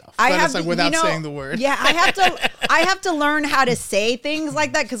fuck yourself. But it's like without saying the word. Yeah, I have to learn how to say things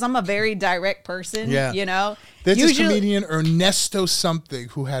like that because I'm a very direct person, There's this comedian, Ernesto something,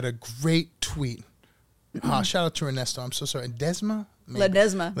 who had a great tweet. Shout out to Ernesto. I'm so sorry. Ledesma?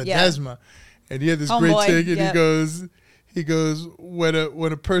 Ledesma. And he had this great thing, and he goes, when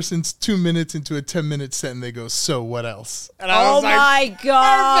a person's 2 minutes into a 10-minute sentence, they go, so what else? And I was like, my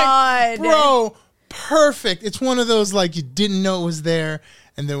God. Perfect, bro, perfect. It's one of those like you didn't know it was there,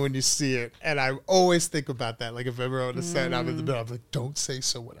 And then when you see it, and I always think about that. Like if ever on a set, I'm in the middle, I'm like, don't say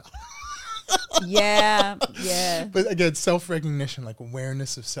someone else. Yeah. But again, self-recognition, like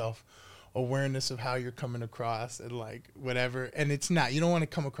awareness of self, awareness of how you're coming across and like whatever. And it's not, you don't want to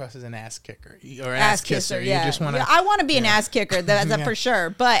come across as an ass kicker or ass kisser. Yeah. You just want to. I want to be an ass kicker, that for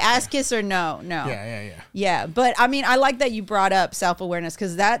sure. But ass kisser, no. Yeah. But I mean, I like that you brought up self-awareness,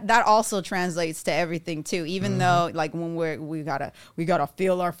 because that also translates to everything too. Even though like when we gotta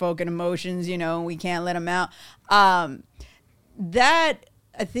feel our fucking emotions, we can't let them out. That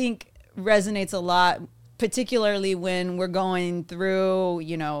I think resonates a lot, particularly when we're going through,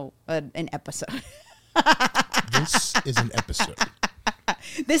 an episode. This is an episode.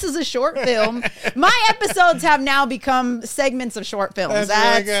 This is a short film. My episodes have now become segments of short films.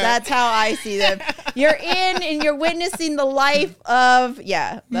 That's how I see them. You're in and you're witnessing the life of. So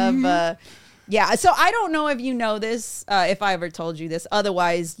I don't know if you know this, if I ever told you this.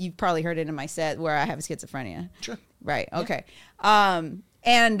 Otherwise, you've probably heard it in my set where I have schizophrenia. Sure. Right. Okay.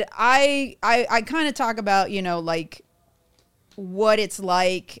 And I kind of talk about, like what it's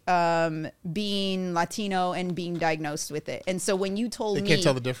like being Latino and being diagnosed with it. And so when you told me... They can't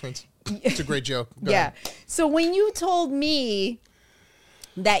tell the difference. It's a great joke. Go ahead. So when you told me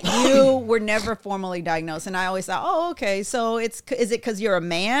that you were never formally diagnosed, and I always thought, oh, okay, so is it because you're a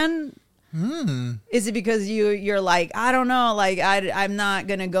man? Is it because you're like, I don't know, like I'm not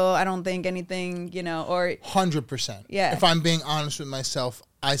gonna go, I don't think anything, or 100%. Yeah. If I'm being honest with myself,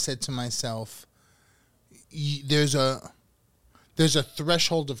 I said to myself, there's a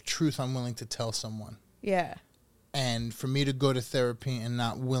threshold of truth I'm willing to tell someone. Yeah. And for me to go to therapy and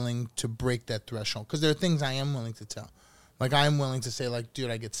not willing to break that threshold, because there are things I am willing to tell. Like I am willing to say, like,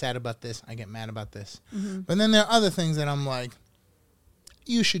 dude, I get sad about this, I get mad about this. But then there are other things that I'm like,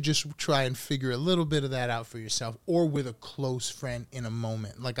 you should just try and figure a little bit of that out for yourself, or with a close friend in a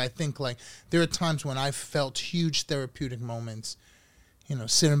moment. Like I think like there are times when I felt huge therapeutic moments,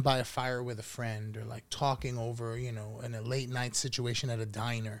 sitting by a fire with a friend, or like talking over, in a late night situation at a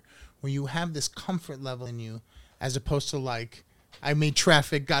diner, where you have this comfort level in you, as opposed to like, I made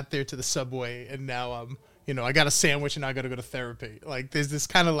traffic, got there to the subway, and now I'm, I got a sandwich and now I got to go to therapy. Like there's this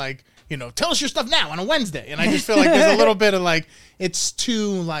kind of like, tell us your stuff now on a Wednesday. And I just feel like there's a little bit of like, it's too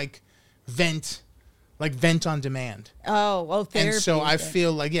like vent on demand. Oh, therapy. And so I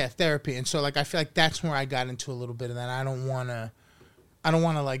feel like, therapy. And so like, I feel like that's where I got into a little bit of that. I don't want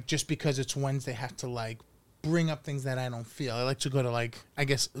to like, just because it's Wednesday, have to like bring up things that I don't feel. I like to go to like, I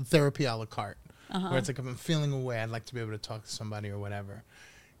guess, therapy a la carte, where it's like, if I'm feeling away, I'd like to be able to talk to somebody or whatever.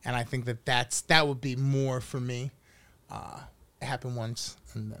 And I think that would be more for me. It happened once,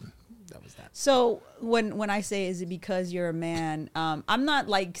 and then that was that. So when I say, is it because you're a man, I'm not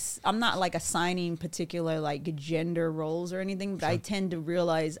like assigning particular like gender roles or anything, but sure. I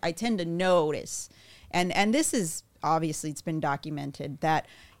tend to notice, and this is obviously, it's been documented that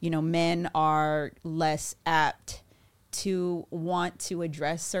men are less apt to want to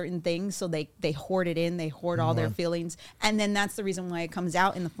address certain things, so they hoard it in, they hoard all their feelings, and then that's the reason why it comes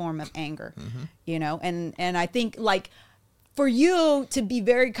out in the form of anger. And I think like for you to be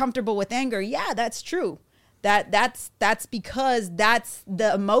very comfortable with anger, that's true. That's because that's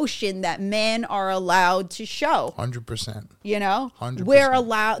the emotion that men are allowed to show. 100%.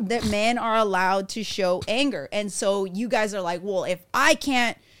 100%. That men are allowed to show anger. And so you guys are like, well, if I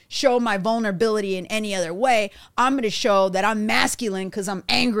can't show my vulnerability in any other way, I'm going to show that I'm masculine because I'm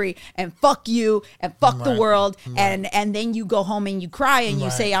angry, and fuck you and fuck the world. And then you go home and you cry and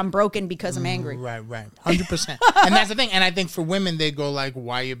you say I'm broken because I'm angry. Right. 100%. And that's the thing. And I think for women, they go like,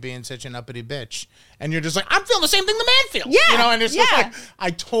 why are you being such an uppity bitch? And you're just like, I'm feeling the same thing the man feels. Yeah. And it's just like,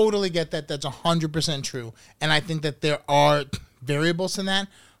 I totally get that. That's 100% true. And I think that there are variables in that.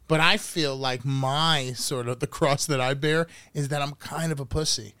 But I feel like my sort of the cross that I bear is that I'm kind of a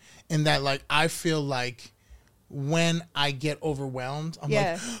pussy. In that, like, I feel like when I get overwhelmed, I'm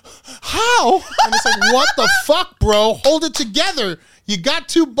like, how? And it's like, what the fuck, bro? Hold it together. You got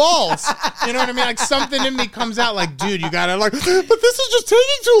two balls. You know what I mean? Like, something in me comes out like, dude, you got to, like, but this is just taking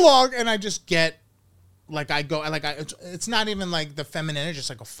too long. And I just get, like, it's not even like the feminine, it's just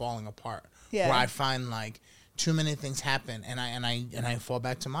like a falling apart. Yeah. Where I find, like, too many things happen, and I fall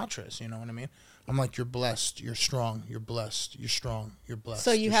back to mantras, you know what I mean? I'm like, you're blessed, you're strong, you're blessed, you're strong, you're blessed.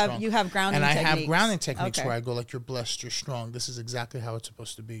 So you have grounding techniques. And I have grounding techniques where I go like, you're blessed, you're strong. This is exactly how it's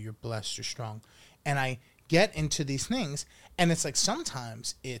supposed to be. You're blessed, you're strong. And I get into these things, and it's like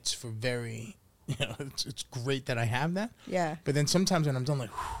sometimes it's for very, it's great that I have that. Yeah. But then sometimes when I'm done, like,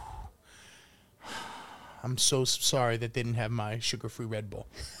 I'm so sorry that they didn't have my sugar-free Red Bull.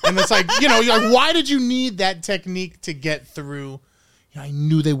 And it's like, you're like, why did you need that technique to get through, I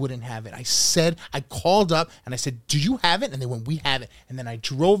knew they wouldn't have it. I called up and I said, do you have it? And they went, we have it. And then I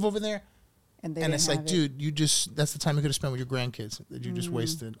drove over there. And it's like, dude, that's the time you could have spent with your grandkids that you just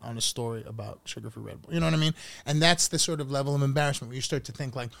wasted on a story about sugar-free Red Bull. You know what I mean? And that's the sort of level of embarrassment where you start to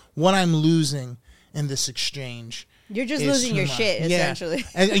think, like, what I'm losing in this exchange. You're just losing your shit, essentially.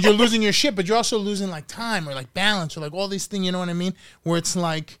 And you're losing your shit, but you're also losing, like, time or, like, balance or, like, all these things, you know what I mean? Where it's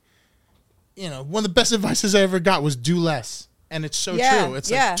like, one of the best advices I ever got was do less. And it's so true. It's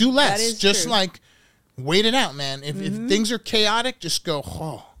like, do less. Just, like, wait it out, man. If things are chaotic, just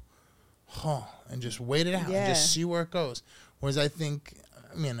go, and just wait it out and just see where it goes. Whereas I think,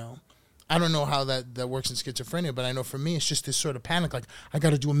 I don't know how that works in schizophrenia, but I know for me, it's just this sort of panic. Like, I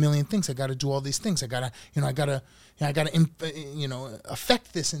got to do a million things. I got to do all these things. I got to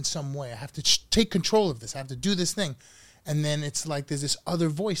affect this in some way. I have to take control of this. I have to do this thing. And then it's like there's this other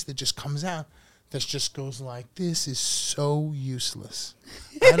voice that just comes out that just goes like, this is so useless.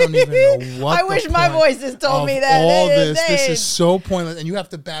 I don't even know what I wish my voice has told me that. All this is so pointless. And you have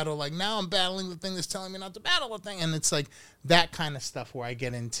to battle, like, now I'm battling the thing that's telling me not to battle the thing. And it's like that kind of stuff where I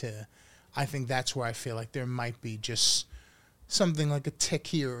get into, I think that's where I feel like there might be just something like a tick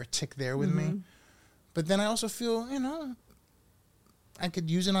here or a tick there with me. But then I also feel, I could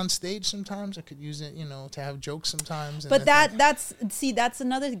use it on stage sometimes. I could use it, to have jokes sometimes. But that's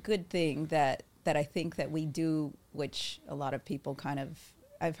another good thing that I think that we do, which a lot of people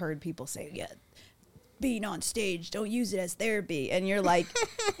I've heard people say, being on stage, don't use it as therapy. And you're like,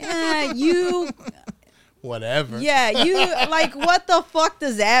 whatever. Yeah, you, like, what the fuck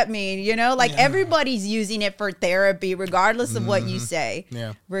does that mean? Everybody's using it for therapy, regardless of what you say.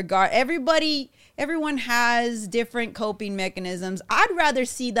 Yeah. Everyone has different coping mechanisms. I'd rather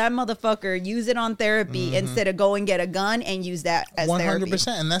see that motherfucker use it on therapy instead of go and get a gun and use that as 100%. Therapy.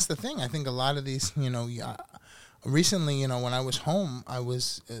 100%. And that's the thing. I think a lot of these, recently, when I was home, I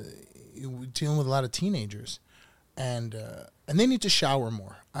was dealing with a lot of teenagers. And they need to shower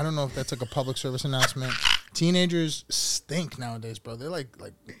more. I don't know if that's like a public service announcement. Teenagers stink nowadays, bro. They're like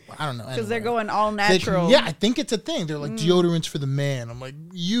I don't know. Because they're going all natural. I think it's a thing. They're like deodorants for the man. I'm like,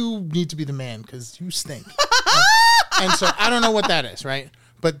 you need to be the man because you stink. And so I don't know what that is, right?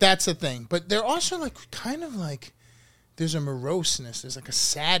 But that's the thing. But they're also like kind of like there's a moroseness. There's like a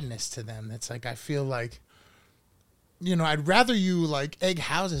sadness to them. That's like I feel like, I'd rather you like egg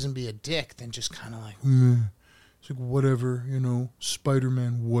houses and be a dick than just kind of like, it's like, whatever,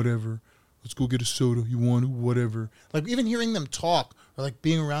 Spider-Man, whatever. Let's go get a soda. You want it? Whatever. Like, even hearing them talk or, like,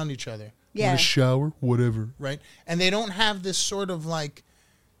 being around each other. Yeah. Want a shower? Whatever. Right? And they don't have this sort of, like,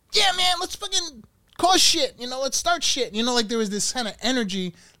 yeah, man, let's fucking cause shit. Let's start shit. Like, there was this kind of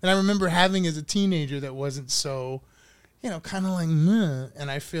energy that I remember having as a teenager that wasn't so, kind of like, meh. And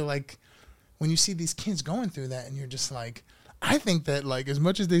I feel like when you see these kids going through that and you're just like, I think that, like, as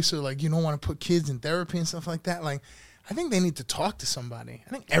much as they sort of, like, you don't want to put kids in therapy and stuff like that, like, I think they need to talk to somebody. I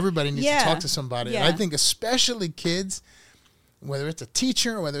think everybody needs to talk to somebody. Yeah. And I think especially kids, whether it's a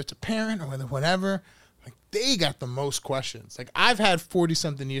teacher or whether it's a parent or whatever, like, they got the most questions. Like, I've had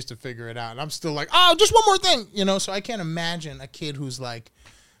 40-something years to figure it out, and I'm still like, oh, just one more thing, So I can't imagine a kid who's like,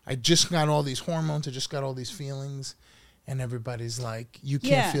 I just got all these hormones, I just got all these feelings. And everybody's like, you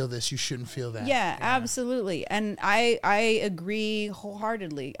can't feel this, you shouldn't feel that. Yeah, absolutely. And I agree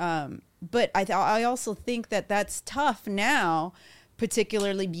wholeheartedly. But I also think that that's tough now,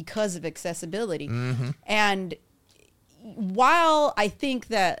 particularly because of accessibility. And while I think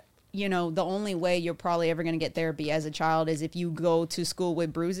that, the only way you're probably ever going to get therapy as a child is if you go to school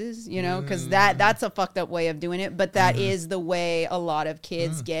with bruises, because that's a fucked up way of doing it. But that is the way a lot of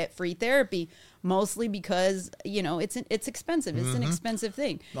kids get free therapy. Mostly because, it's expensive. It's an expensive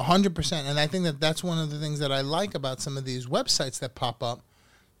thing. 100%. And I think that that's one of the things that I like about some of these websites that pop up,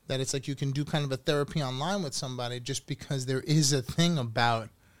 that it's like you can do kind of a therapy online with somebody just because there is a thing about,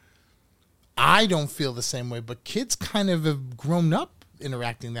 I don't feel the same way, but kids kind of have grown up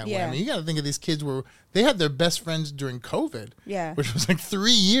interacting that way. I mean, you got to think of these kids where they had their best friends during COVID. Yeah. Which was like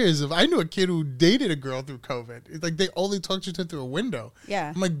 3 years of, I knew a kid who dated a girl through COVID. It's like they only talked to each other through a window.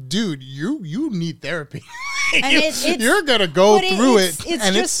 Yeah. I'm like, dude, you need therapy. And you're going to go through it.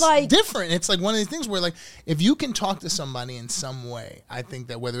 And just it's like different. It's like one of these things where, like, if you can talk to somebody in some way, I think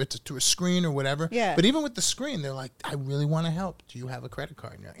that whether it's to a screen or whatever, but even with the screen, they're like, I really want to help. Do you have a credit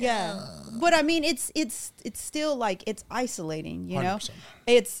card? And you're like, But I mean, it's still like, it's isolating, 100%.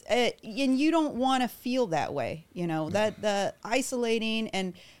 It's, and you don't want to feel that way, that the isolating.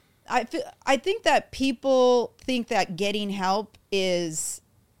 And I think that people think that getting help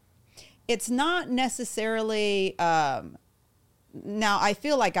it's not necessarily, now I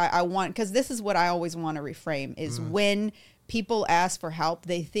feel like I want, because this is what I always want to reframe is when people ask for help,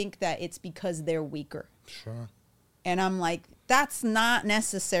 they think that it's because they're weaker. Sure. And I'm like, that's not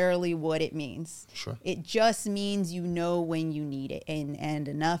necessarily what it means. Sure. It just means you know when you need it, and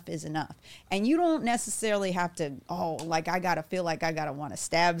enough is enough. And you don't necessarily have to, like I gotta feel like I gotta want to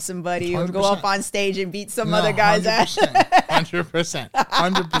stab somebody 100%. or go up on stage and beat some other guy's ass. 100%.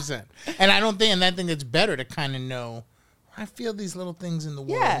 And I think it's better to kind of know, I feel these little things in the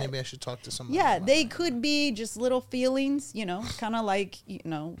world. Yeah. Maybe I should talk to somebody. Yeah, about they that. could be just little feelings, kind of like,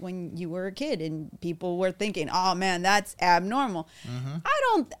 when you were a kid and people were thinking, oh man, that's abnormal.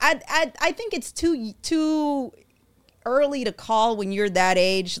 I think it's too early to call when you're that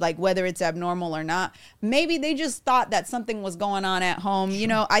age, like whether it's abnormal or not. Maybe they just thought that something was going on at home.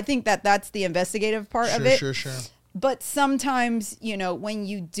 Sure. I think that's the investigative part of it. Sure. But sometimes, when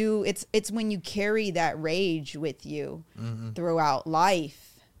you do, it's when you carry that rage with you throughout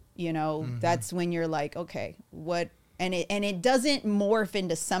life, that's when you're like, okay, what, and it doesn't morph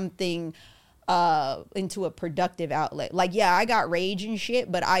into something, into a productive outlet. Like, yeah, I got rage and shit,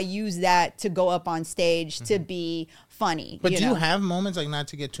 but I use that to go up on stage to be funny. But do you have moments, like, not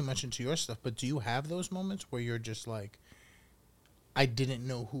to get too much into your stuff, but do you have those moments where you're just like, I didn't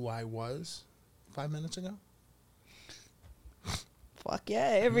know who I was 5 minutes ago? Fuck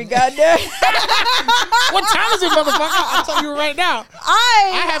yeah, every goddamn. What time is it, motherfucker? I'll tell you right now.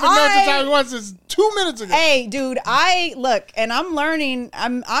 I haven't known since I was since 2 minutes ago. Hey, dude, look, and I'm learning.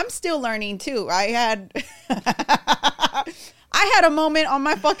 I'm still learning too. I had a moment on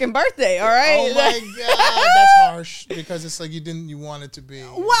my fucking birthday. All right. Oh my god, that's harsh because it's like you want it to be.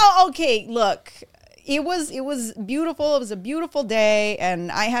 Well, okay, look. It was beautiful. It was a beautiful day,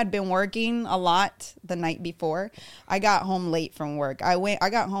 and I had been working a lot the night before. I got home late from work. I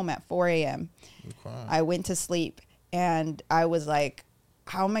got home at 4 a.m. Okay. I went to sleep, and I was like,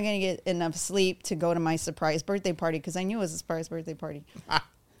 how am I going to get enough sleep to go to my surprise birthday party? Because I knew it was a surprise birthday party.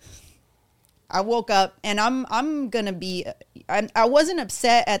 I woke up, and I'm going to be... I wasn't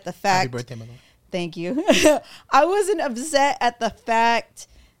upset at the fact... Happy birthday, my love. Thank you. I wasn't upset at the fact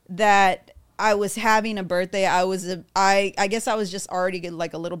that I was having a birthday. I guess I was just already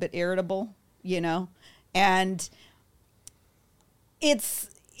like a little bit irritable, and it's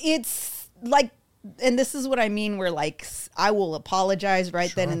like, and this is what I mean, where like, I will apologize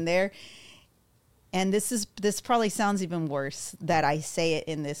right then and there. And this probably sounds even worse that I say it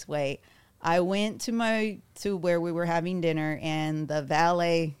in this way. I went to where we were having dinner, and the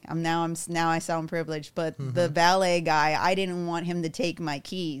valet, now I sound privileged, but the valet guy, I didn't want him to take my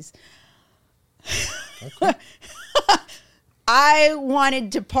keys. Okay. I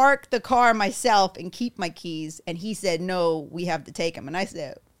wanted to park the car myself and keep my keys, and he said, no, we have to take them. And I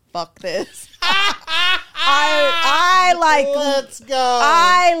said, fuck this. Let's go.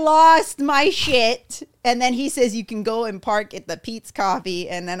 I lost my shit. And then he says, you can go and park at the Pete's Coffee.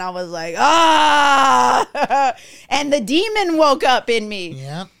 And then I was like, and the demon woke up in me.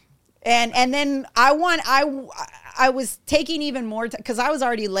 Yeah. And then I was taking even more time because I was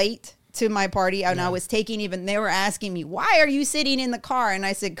already late to my party, and I was they were asking me, why are you sitting in the car? And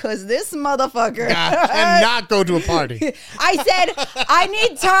I said, because this motherfucker cannot go to a party. I said, I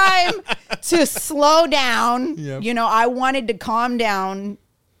need time to slow down. Yep. I wanted to calm down.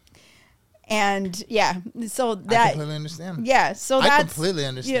 And yeah, so that... I completely understand. Yeah, so that's... I completely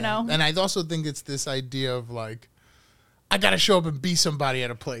understand. And I also think it's this idea of like, I gotta show up and be somebody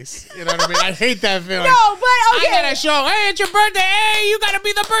at a place. You know what I mean? I hate that feeling. No, but okay. I gotta show. Hey, it's your birthday. Hey, you gotta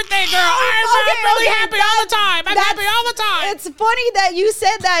be the birthday girl. I'm really happy all the time. I'm happy all the time. It's funny that you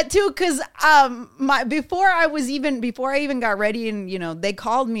said that too, because before I even got ready, and they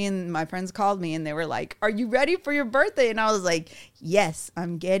called me, and my friends called me, and they were like, "Are you ready for your birthday?" And I was like, "Yes,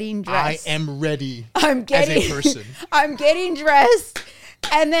 I'm getting dressed. I am ready. As a person. I'm getting dressed."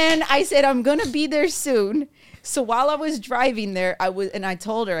 And then I said, "I'm gonna be there soon." So while I was driving there, I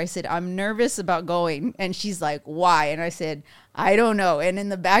told her, I said, I'm nervous about going. And she's like, why? And I said, I don't know. And in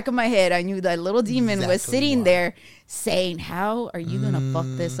the back of my head, I knew that little demon was sitting there saying, how are you going to fuck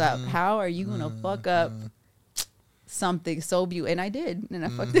this up? How are you going to fuck up something so beautiful? And I did. And I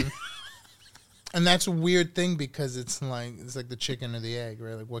fucked it. And that's a weird thing because it's like the chicken or the egg,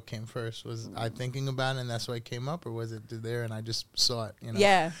 right? Like what came first? Was I thinking about it and that's why it came up? Or was it there and I just saw it?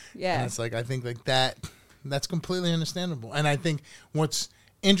 Yeah, yeah. And it's like, I think like that... That's completely understandable. And I think what's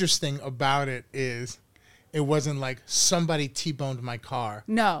interesting about it is it wasn't like somebody T-boned my car.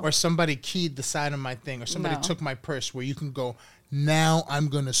 No. Or somebody keyed the side of my thing. Or somebody took my purse where you can go, now I'm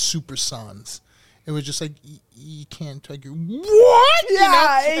going to Super Sons. It was just like, you can't take your... What?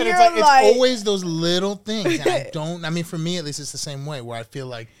 Yeah. And it's like, it's always those little things. And for me at least, it's the same way where I feel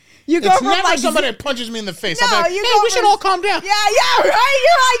like, You go it's from never like somebody that punches me in the face. No, I'm like, you hey, go we should from- all calm down. Yeah,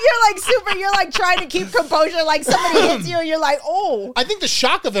 right. You're like trying to keep composure. Like somebody hits you, and you're like, oh. I think the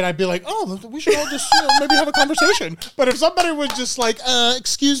shock of it, I'd be like, oh, we should all just maybe have a conversation. But if somebody was just like,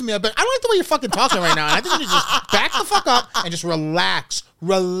 excuse me, I'd be like, I don't like the way you're fucking talking right now. And I think you should just back the fuck up and just relax.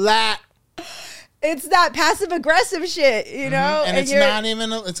 It's that passive aggressive shit, you know? And it's not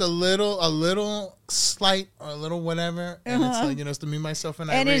even, it's a little slight or a little whatever. And it's like, it's to me, myself,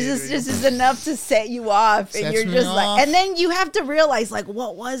 and I. And it's just is enough to set you off. And you're just like, and then you have to realize, like,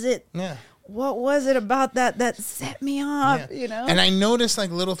 what was it? Yeah. What was it about that set me off, And I notice,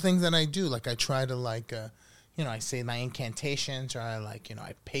 like, little things that I do. Like, I try to, like, I say my incantations, or I, like,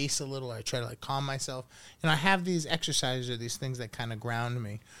 I pace a little, or I try to, like, calm myself. I have these exercises or these things that kind of ground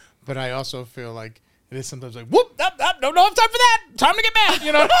me. But I also feel like it is sometimes like, whoop, don't have time for that. Time to get mad,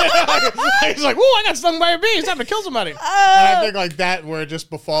 It's like, whoa, I got stung by a bee. It's time to kill somebody. And I think like that, where it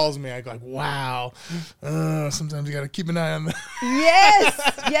just befalls me, I go like, wow. Sometimes you got to keep an eye on that.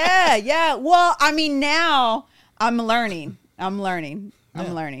 Yes. Yeah. Well, I mean, now I'm learning. And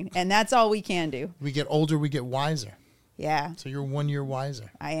that's all we can do. We get older, we get wiser. Yeah. So you're 1 year wiser.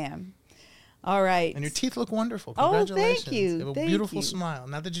 I am. All right. And your teeth look wonderful. Oh, Congratulations. thank you. You have a beautiful smile.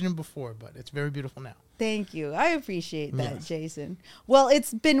 Not that you didn't before, but it's very beautiful now. Thank you. I appreciate that, Jason. Well,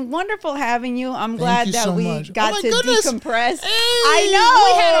 it's been wonderful having you. I'm glad you that so we much. got to decompress. Hey, I know.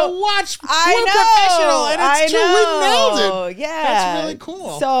 We had to watch one professional, and it's true. We nailed it. Yeah. That's really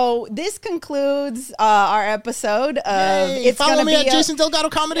cool. So this concludes our episode of It's Follow me Gonna at Be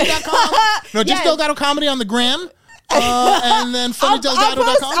jasondelgadocomedy.com. No, just Delgado Comedy on the gram. And then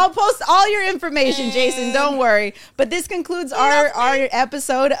funnydelgado.com. I'll post all your information, Jason. Don't worry. But this concludes our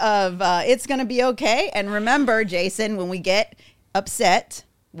episode of It's Gonna Be Okay. And remember, Jason, when we get upset,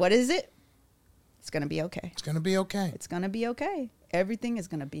 what is it? It's gonna be okay. It's gonna be okay. It's gonna be okay. Everything is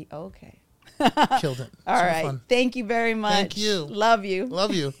gonna be okay. Killed it. All right. Fun. Thank you very much. Thank you. Love you.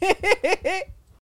 Love you.